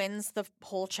 Monet wins the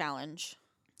whole challenge.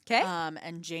 Okay.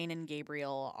 And Jane and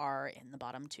Gabriel are in the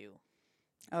bottom 2.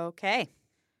 Okay.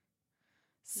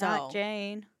 So, not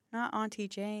Jane. Not Auntie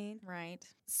Jane. Right.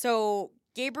 So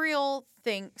Gabriel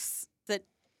thinks that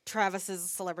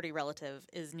Travis's celebrity relative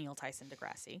is Neil Tyson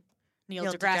DeGrasse.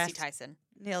 Neil deGrasse Tyson.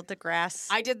 Neil deGrasse.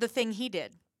 I did the thing he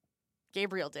did.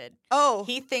 Gabriel did. Oh.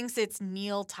 He thinks it's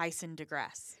Neil Tyson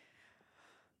DeGrasse.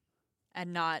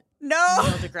 And not Neil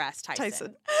deGrasse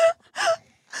Tyson.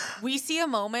 We see a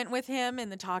moment with him in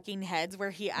the Talking Heads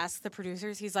where he asks the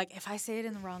producers, he's like, if I say it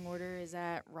in the wrong order, is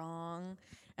that wrong?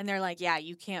 And they're like, yeah,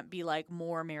 you can't be like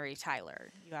more Mary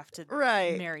Tyler. You have to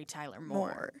marry Tyler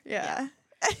more. Yeah.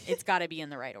 It's got to be in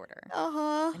the right order.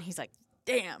 Uh-huh. And he's like,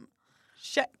 damn.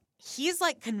 Shit. He's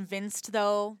like convinced,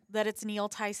 though, that it's Neil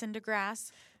Tyson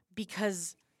DeGrasse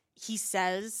because he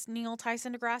says Neil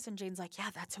Tyson DeGrasse, and Jane's like,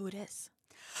 yeah, that's who it is.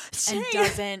 And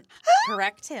doesn't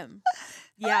correct him.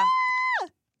 Yeah.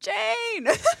 Jane.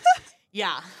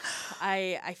 Yeah.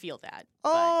 I feel that.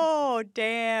 Oh,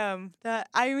 damn. This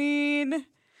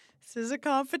is a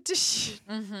competition.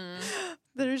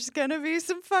 There's going to be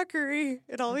some fuckery.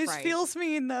 It always feels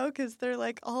mean, though, because they're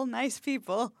like all nice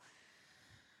people.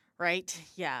 Right?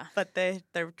 Yeah. But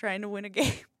they're trying to win a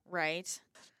game. Right.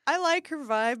 I like her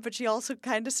vibe, but she also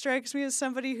kind of strikes me as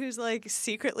somebody who's like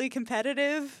secretly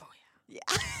competitive. Oh, yeah.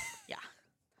 Yeah.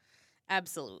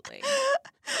 Absolutely.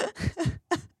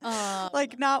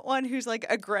 Like, not one who's, like,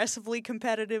 aggressively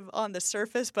competitive on the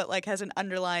surface, but, like, has an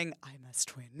underlying, I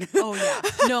must win. Oh, yeah.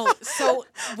 No, so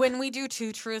when we do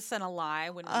Two Truths and a Lie,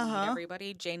 when we meet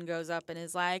everybody, Jane goes up and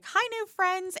is like, hi, new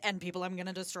friends, and people I'm going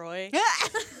to destroy.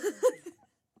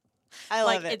 I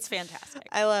love it. It's fantastic.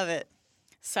 I love it.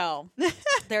 So,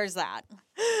 there's that.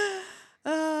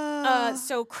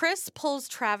 So Chris pulls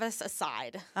Travis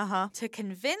aside to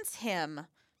convince him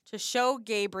to show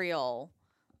Gabriel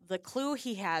the clue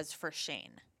he has for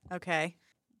Shane. Okay.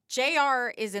 JR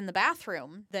is in the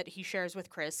bathroom that he shares with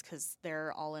Chris because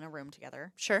they're all in a room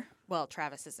together. Sure. Well,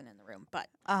 Travis isn't in the room, but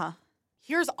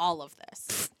here's all of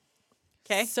this.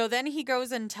 Okay. So then he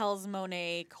goes and tells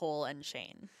Monet, Cole, and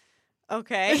Shane.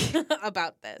 Okay.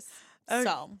 about this.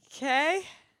 Okay.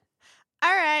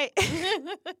 All right.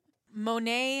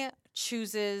 Monet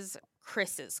chooses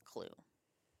Chris's clue.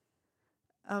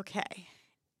 Okay.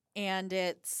 And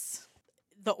it's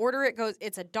the order it goes,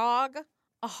 it's a dog,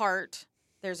 a heart,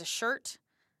 there's a shirt,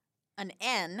 an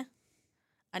N,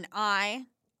 an I,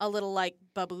 a little like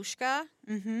babushka,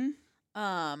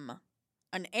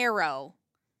 an arrow,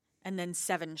 and then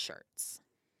 7 shirts.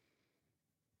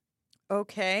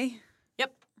 Okay.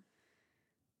 Yep.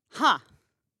 Huh.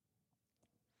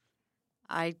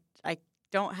 I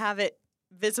don't have it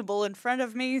visible in front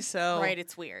of me, so Right,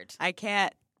 it's weird. I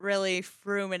can't really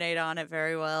ruminate on it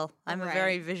very well. I'm a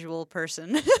very visual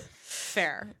person.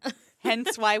 Fair.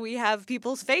 Hence why we have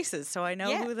people's faces, so I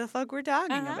know who the fuck we're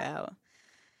talking about.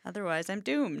 Otherwise, I'm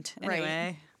doomed. Anyway.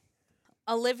 Right.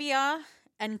 Olivia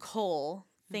and Cole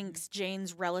thinks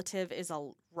Jane's relative is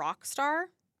a rock star.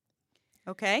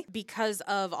 Okay. Because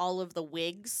of all of the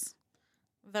wigs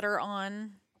that are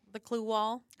on the clue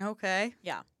wall. Okay.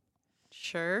 Yeah.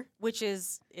 Sure. Which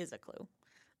is a clue.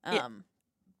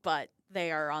 But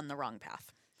they are on the wrong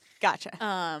path.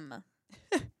 Gotcha.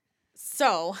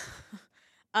 So,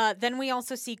 then we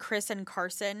also see Chris and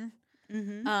Carson.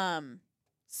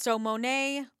 So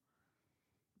Monet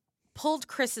pulled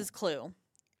Chris's clue.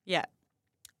 Yeah.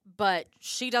 But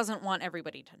she doesn't want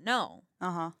everybody to know.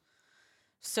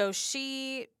 So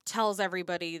she tells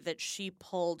everybody that she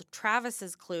pulled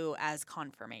Travis's clue as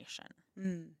confirmation.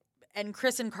 And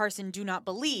Chris and Carson do not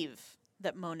believe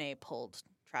that Monet pulled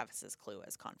Travis's clue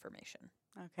as confirmation.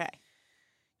 Okay.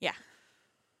 Yeah.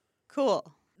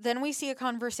 Cool. Then we see a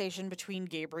conversation between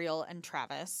Gabriel and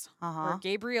Travis, where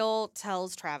Gabriel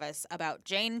tells Travis about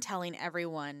Jane telling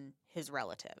everyone his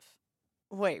relative.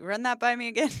 Wait, run that by me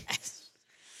again.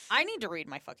 I need to read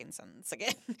my fucking sentence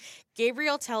again.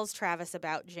 Gabriel tells Travis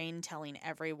about Jane telling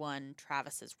everyone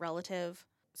Travis's relative.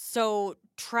 So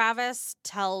Travis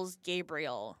tells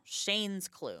Gabriel Shane's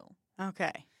clue.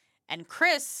 Okay. And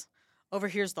Chris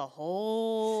overhears the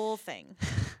whole thing.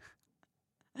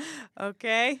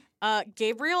 Okay.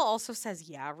 Gabriel also says,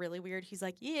 yeah, really weird. He's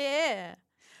like, yeah.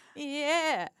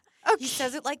 Okay. He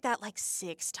says it like that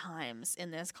 6 times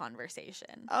in this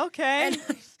conversation. Okay. And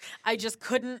I just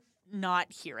couldn't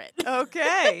not hear it.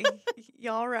 Okay.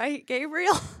 You all right,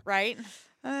 Gabriel? Right?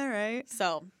 All right.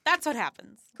 So that's what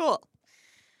happens. Cool.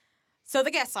 So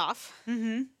the guess off.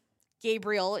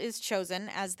 Gabriel is chosen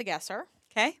as the guesser.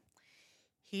 Okay.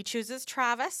 He chooses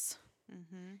Travis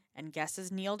and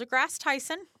guesses Neil deGrasse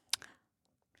Tyson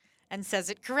and says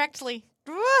it correctly.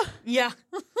 Yeah.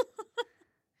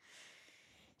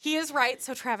 He is right,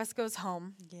 so Travis goes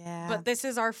home. Yeah. But this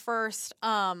is our first,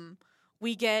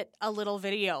 we get a little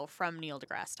video from Neil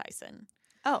deGrasse Tyson.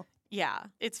 Oh. Yeah,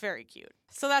 it's very cute.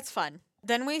 So that's fun.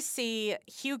 Then we see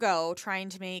Hugo trying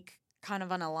to make kind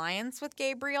of an alliance with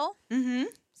Gabriel.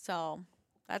 So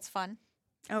that's fun.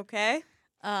 Okay.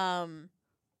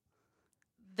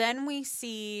 Then we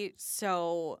see,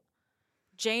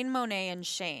 Jane, Monet, and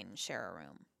Shane share a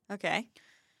room. Okay.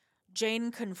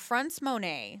 Jane confronts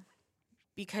Monet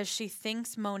because she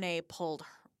thinks Monet pulled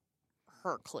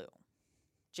her clue.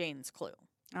 Jane's clue.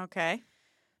 Okay.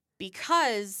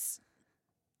 Because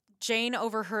Jane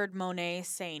overheard Monet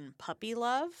saying puppy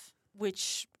love,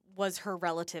 which was her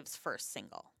relative's first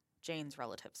single. Jane's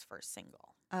relative's first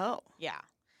single. Oh. Yeah.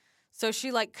 So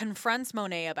she confronts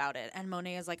Monet about it, and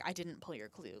Monet is like, I didn't pull your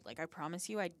clue. I promise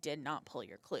you I did not pull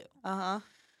your clue.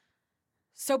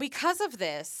 So because of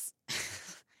this,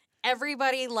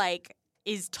 everybody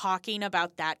is talking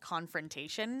about that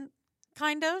confrontation,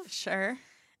 kind of. Sure.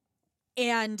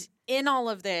 And in all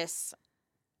of this,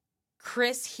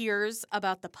 Chris hears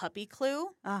about the puppy clue.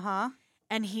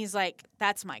 And he's like,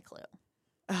 that's my clue.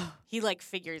 Oh. He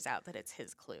figures out that it's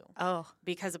his clue. Oh.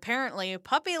 Because apparently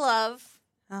puppy love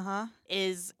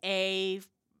is a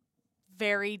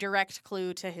very direct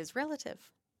clue to his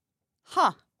relative.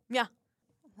 Huh. Yeah.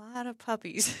 A lot of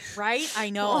puppies. Right? I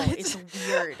know. What? It's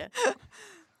weird.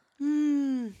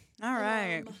 All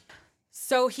right.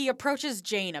 So he approaches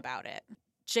Jane about it.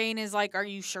 Jane is like, "Are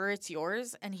you sure it's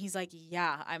yours?" And he's like,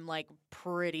 "Yeah, I'm like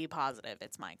pretty positive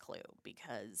it's my clue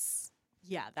because,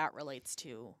 yeah, that relates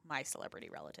to my celebrity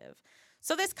relative."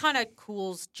 So this kind of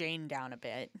cools Jane down a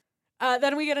bit.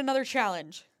 Then we get another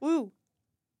challenge. Woo.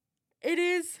 It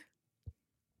is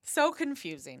so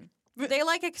confusing. They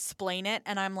like explain it,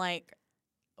 and I'm like,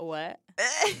 what?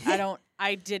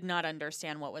 I did not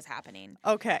understand what was happening.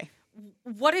 Okay.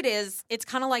 What it is, it's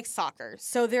kind of like soccer.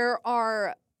 So there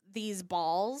are these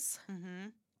balls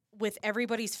with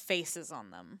everybody's faces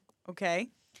on them. Okay.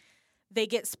 They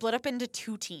get split up into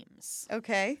two teams.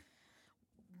 Okay.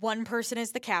 One person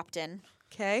is the captain.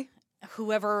 Okay.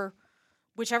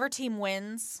 Whichever team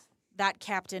wins, that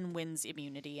captain wins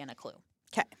immunity and a clue.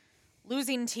 Okay.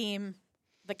 Losing team,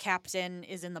 the captain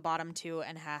is in the bottom two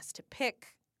and has to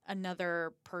pick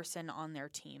another person on their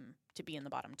team to be in the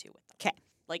bottom two with them. Okay.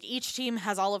 Like each team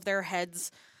has all of their head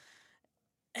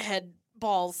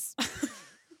balls.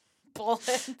 Ball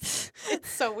heads. It's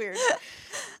so weird.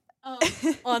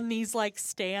 On these like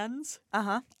stands.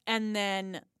 Uh-huh. And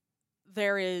then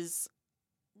there is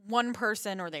one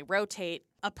person, or they rotate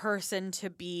a person to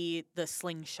be the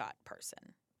slingshot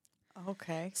person.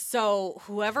 Okay. So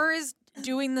whoever is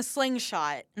doing the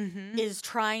slingshot is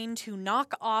trying to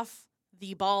knock off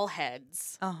the ball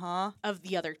heads of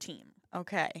the other team.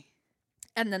 Okay.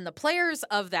 And then the players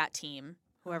of that team,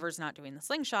 whoever's not doing the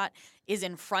slingshot, is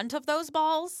in front of those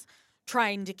balls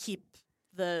trying to keep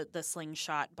the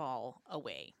slingshot ball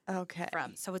away. Okay.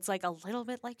 So it's like a little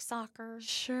bit like soccer.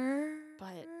 Sure.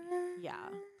 But yeah.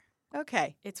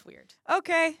 Okay. It's weird.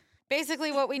 Okay.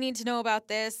 Basically what we need to know about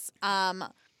this,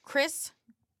 Chris,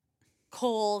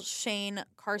 Cole, Shane,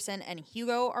 Carson, and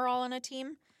Hugo are all on a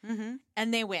team.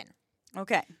 And they win.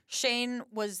 Okay. Shane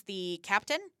was the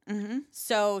captain,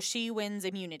 so she wins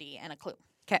immunity and a clue.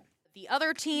 Okay. The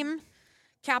other team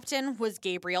captain was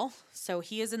Gabriel, so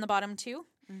he is in the bottom two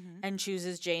and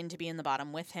chooses Jane to be in the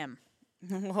bottom with him.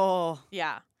 Whoa.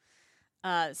 Yeah.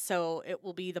 So it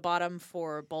will be the bottom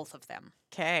for both of them.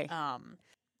 Okay.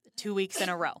 2 weeks in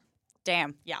a row.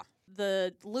 Damn. Yeah.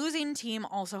 The losing team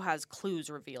also has clues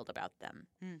revealed about them.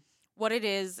 What it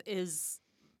is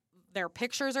their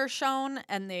pictures are shown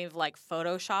and they've like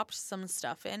photoshopped some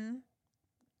stuff in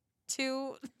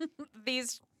to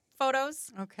these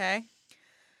photos. Okay.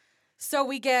 So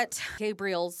we get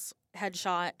Gabriel's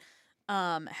headshot,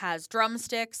 has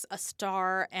drumsticks, a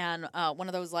star, and one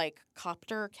of those like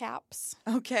copter caps.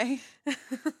 Okay.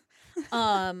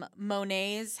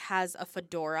 Monet's has a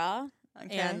fedora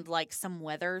and like some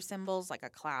weather symbols like a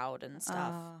cloud and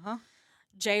stuff.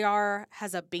 JR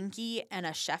has a binky and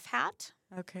a chef hat.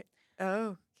 Okay.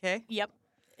 Oh, okay. Yep.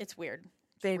 It's weird.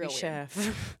 Baby Real chef.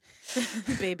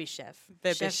 Weird. Baby chef.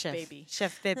 Baby chef. Baby.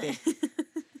 Chef baby.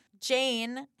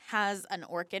 Jane has an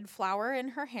orchid flower in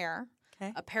her hair,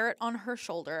 Okay. a parrot on her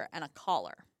shoulder, and a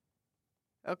collar.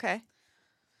 Okay.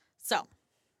 So,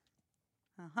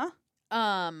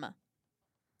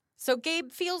 so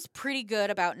Gabe feels pretty good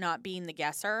about not being the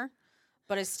guesser,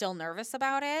 but is still nervous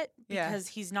about it because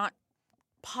he's not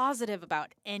positive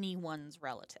about anyone's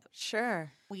relative.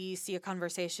 Sure. We see a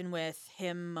conversation with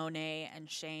him, Monet, and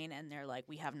Shane, and they're like,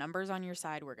 "We have numbers on your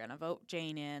side. We're gonna vote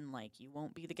Jane in. Like, you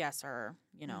won't be the guesser,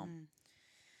 you know."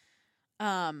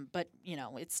 But you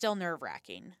know, it's still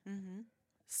nerve-wracking.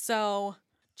 So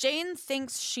Jane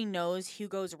thinks she knows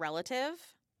Hugo's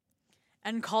relative,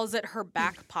 and calls it her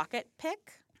back pocket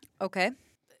pick. Okay.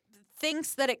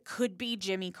 Thinks that it could be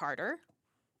Jimmy Carter,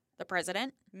 the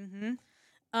president.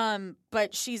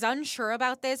 But she's unsure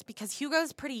about this because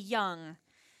Hugo's pretty young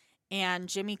and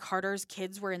Jimmy Carter's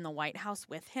kids were in the White House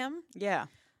with him. Yeah.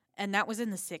 And that was in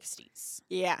the 60s.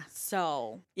 Yeah.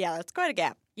 So, yeah, that's quite a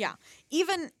gap. Yeah.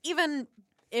 Even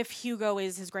if Hugo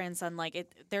is his grandson, like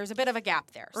there's a bit of a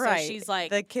gap there. So right. she's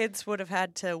like, the kids would have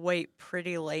had to wait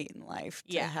pretty late in life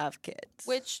to have kids.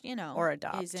 Which, you know, or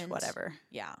adopt, whatever.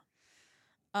 Yeah.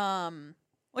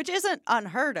 Which isn't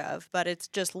unheard of, but it's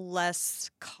just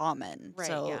less common. Right,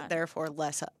 so therefore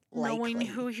less likely. Knowing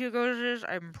who Hugo's is,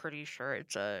 I'm pretty sure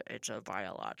it's a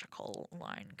biological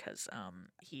line because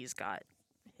he's got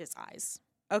his eyes.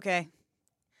 Okay.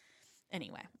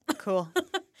 Anyway. Cool.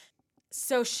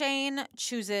 So Shane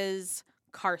chooses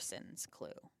Carson's clue.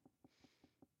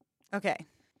 Okay.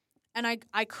 And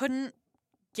I couldn't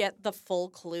get the full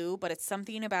clue, but it's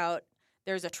something about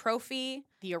there's a trophy,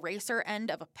 the eraser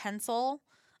end of a pencil,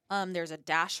 there's a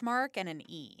dash mark, and an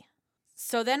E.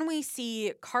 So then we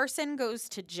see Carson goes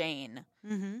to Jane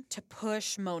to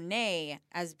push Monet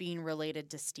as being related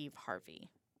to Steve Harvey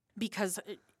because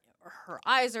her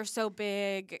eyes are so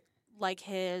big. like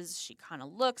his. She kind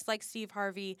of looks like Steve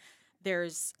Harvey.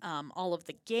 There's all of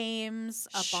the games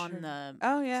up on the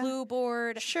clue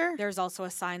board. Sure. There's also a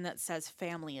sign that says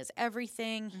family is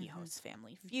everything. He hosts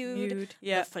Family Feud.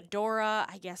 Yep. The fedora,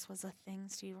 I guess, was a thing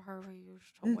Steve Harvey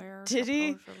used to wear. Did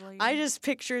he? Supposedly. I just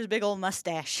picture his big old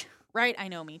mustache. Right, I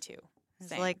know, me too.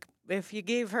 It's like if you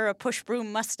gave her a push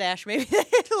broom mustache, maybe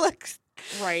it looks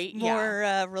right,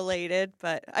 more related.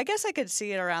 But I guess I could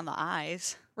see it around the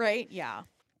eyes. Right, yeah.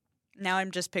 Now I'm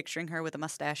just picturing her with a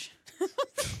mustache.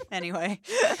 Anyway.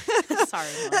 Sorry,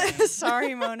 Monet.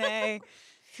 Sorry, Monet.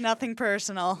 Nothing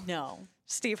personal. No.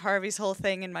 Steve Harvey's whole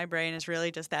thing in my brain is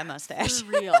really just that mustache.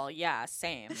 For real, yeah,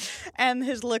 same. And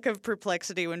his look of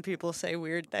perplexity when people say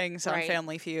weird things on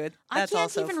Family Feud. That's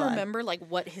also I can't even fun. remember like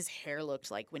what his hair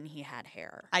looked like when he had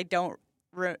hair. I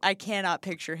cannot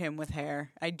picture him with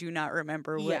hair. I do not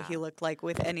remember what he looked like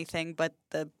with anything but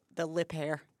the lip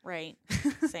hair. Right.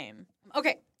 Same.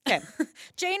 Okay.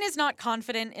 Jane is not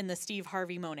confident in the Steve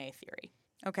Harvey Monet theory.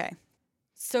 Okay.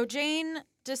 So Jane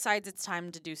decides it's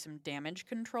time to do some damage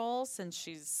control since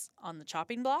she's on the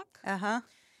chopping block. Uh-huh.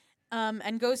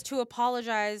 And goes to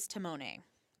apologize to Monet.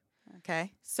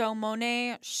 Okay. So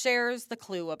Monet shares the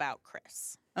clue about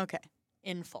Chris. Okay.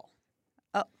 In full.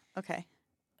 Oh, okay.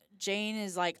 Jane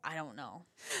is like, I don't know.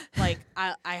 Like,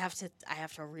 I have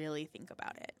to really think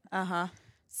about it. Uh-huh.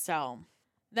 So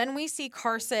then we see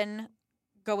Carson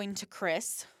going to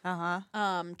Chris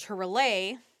to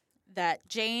relay that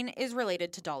Jane is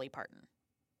related to Dolly Parton.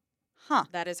 Huh.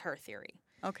 That is her theory.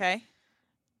 Okay.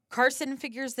 Carson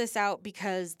figures this out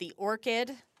because the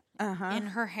orchid in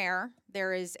her hair,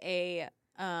 there is a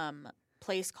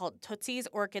place called Tootsie's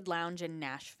Orchid Lounge in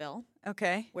Nashville.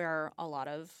 Okay. Where a lot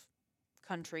of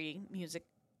country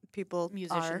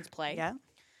musicians play. Yeah.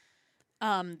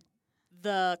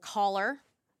 The collar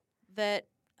that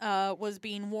was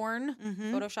being worn,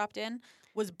 photoshopped in,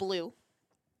 was blue.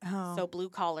 Oh. So blue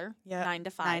collar, 9 to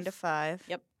 5. 9 to 5.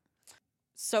 Yep.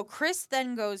 So Chris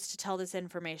then goes to tell this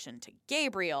information to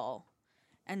Gabriel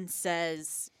and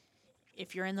says,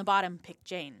 if you're in the bottom, pick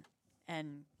Jane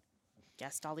and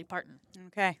guess Dolly Parton.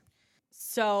 Okay.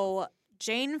 So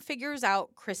Jane figures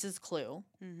out Chris's clue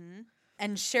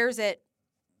and shares it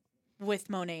with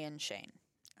Monet and Shane.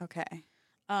 Okay.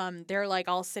 They're like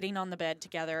all sitting on the bed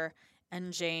together,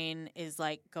 and Jane is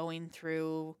like going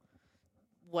through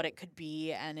what it could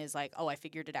be and is like, oh, I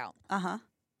figured it out. Uh-huh.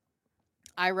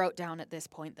 I wrote down at this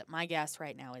point that my guess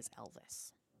right now is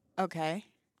Elvis. Okay.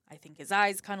 I think his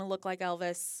eyes kind of look like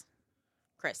Elvis.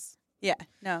 Chris. Yeah.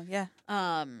 No, yeah.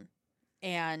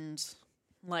 And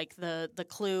like the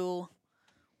clue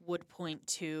would point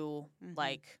to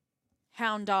like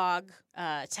Hound Dog,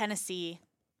 Tennessee.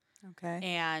 Okay.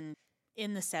 And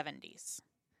in the 70s.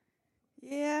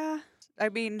 Yeah. I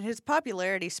mean, his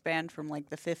popularity spanned from like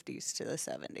the 50s to the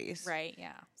 70s. Right,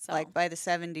 yeah. So like by the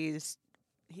 70s,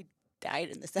 he died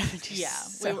in the 70s. Yeah.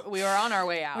 So we were on our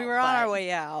way out. We were on our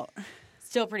way out.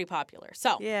 Still pretty popular.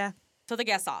 So, yeah. So the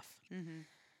guess off.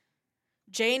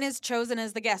 Jane is chosen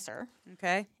as the guesser.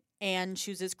 Okay. And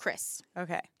chooses Chris.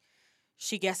 Okay.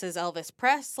 She guesses Elvis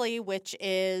Presley, which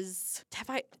is...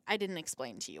 I didn't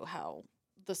explain to you how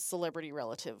the celebrity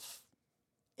relative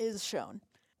is shown.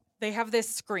 They have this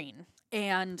screen,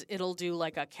 and it'll do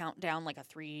like a countdown, like a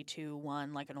 3, 2,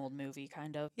 1, like an old movie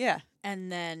kind of. Yeah.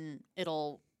 And then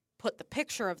it'll put the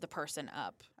picture of the person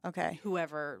up. Okay.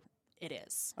 Whoever it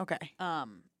is. Okay.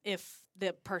 If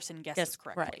the person guesses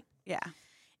correctly. Right. Yeah.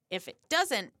 If it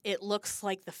doesn't, it looks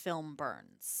like the film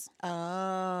burns.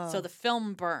 Oh. So the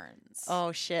film burns.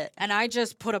 Oh, shit. And I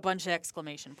just put a bunch of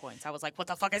exclamation points. I was like, what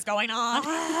the fuck is going on?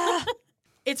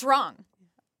 It's wrong.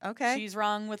 Okay. She's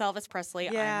wrong with Elvis Presley.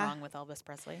 Yeah. I'm wrong with Elvis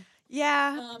Presley.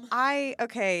 Yeah. I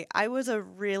was a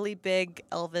really big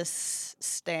Elvis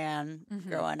stan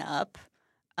growing up,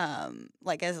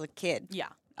 like as a kid.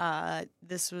 Yeah.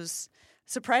 This was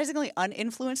surprisingly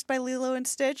uninfluenced by Lilo and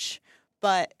Stitch,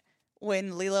 but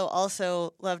when Lilo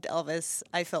also loved Elvis,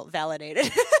 I felt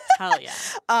validated. Hell yeah.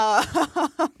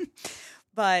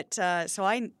 But so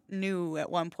I knew at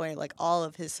one point like all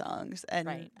of his songs, and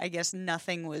right. I guess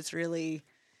nothing was really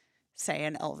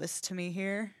saying Elvis to me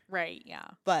here. Right, yeah.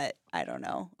 But I don't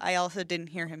know. I also didn't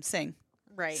hear him sing.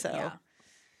 Right, so. yeah.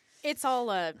 It's all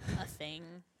a thing.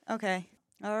 Okay.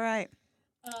 All right.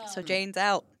 So Jane's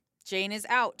out. Jane is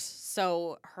out.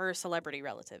 So her celebrity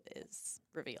relative is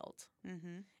revealed.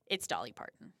 It's Dolly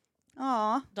Parton.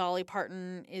 Aw. Dolly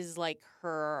Parton is like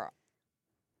her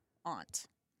aunt.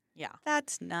 Yeah.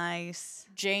 That's nice.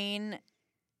 Jane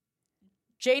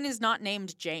is not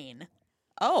named Jane.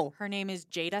 Oh. Her name is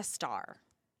Jada Starr.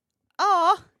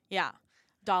 Aw. Yeah.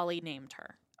 Dolly named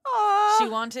her. Aw. She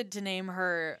wanted to name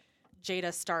her Jada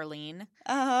Starlene.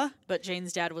 Uh-huh. But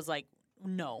Jane's dad was like,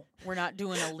 no, we're not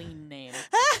doing a lean name.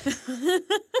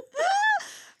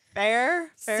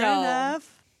 Fair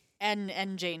enough.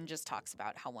 And Jane just talks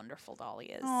about how wonderful Dolly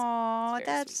is. Aw,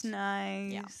 that's sweet.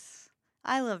 nice. Yeah.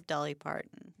 I love Dolly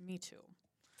Parton. Me too.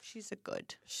 She's a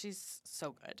good. She's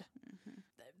so good. Mm-hmm.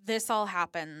 This all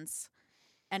happens,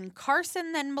 and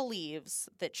Carson then believes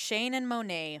that Shane and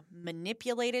Monet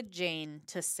manipulated Jane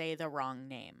to say the wrong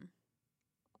name.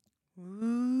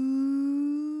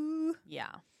 Ooh.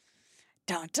 Yeah.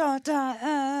 Dun, dun,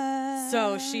 dun.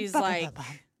 So she's like,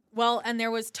 well, and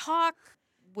there was talk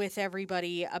with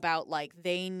everybody about, like,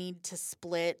 they need to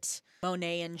split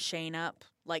Monet and Shane up,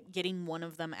 like getting one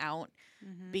of them out,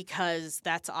 because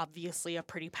that's obviously a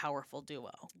pretty powerful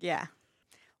duo. Yeah.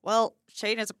 Well,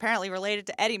 Shane is apparently related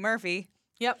to Eddie Murphy.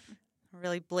 Yep. A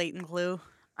really blatant clue.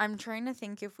 I'm trying to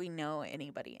think if we know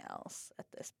anybody else at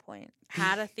this point.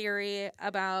 Had a theory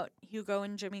about Hugo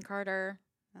and Jimmy Carter.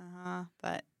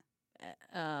 But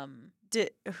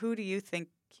who do you think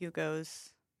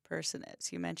Hugo's person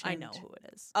is? You mentioned. I know who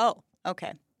it is. Oh,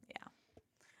 okay. Yeah.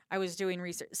 I was doing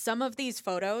research. Some of these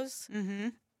photos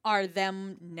are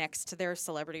them next to their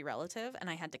celebrity relative, and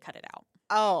I had to cut it out.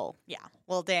 Oh. Yeah.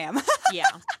 Well, damn. Yeah.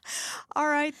 All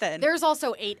right, then. There's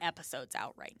also 8 episodes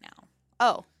out right now.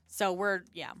 Oh. So we're,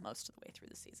 most of the way through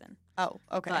the season. Oh,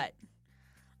 okay. But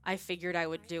I figured I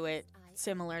would do it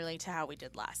similarly to how we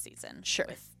did last season. Sure.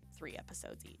 With 3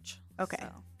 episodes each. Okay. So.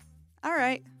 All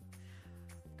right.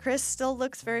 Chris still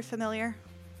looks very familiar.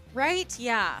 Right?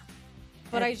 Yeah.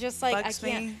 But I just, like, bugs I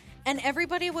can't. me. And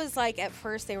everybody was like, at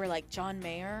first they were like, John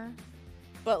Mayer.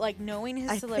 But, like, knowing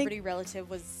his celebrity relative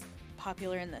was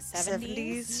popular in the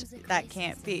 70s. That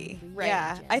can't be. Right.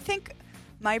 Yeah. I think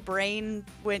my brain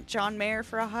went John Mayer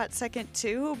for a hot second,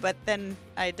 too, but then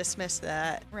I dismissed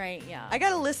that. Right, yeah. I got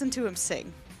to listen to him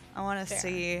sing. I want to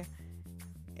see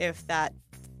if that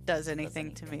does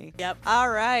anything to me. Yep. All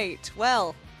right.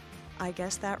 Well, I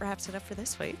guess that wraps it up for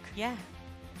this week. Yeah.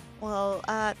 Well,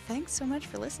 thanks so much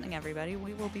for listening, everybody.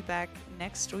 We will be back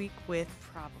next week with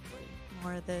Probably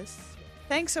more of this.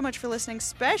 Thanks so much for listening.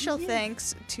 Special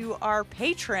thanks to our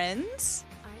patrons,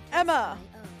 Emma,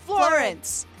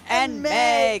 Florence, and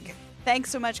Meg. Thanks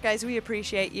so much, guys. We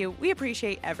appreciate you. We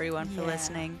appreciate everyone for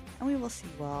listening. And we will see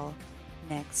you all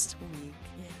next week.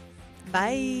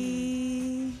 Bye.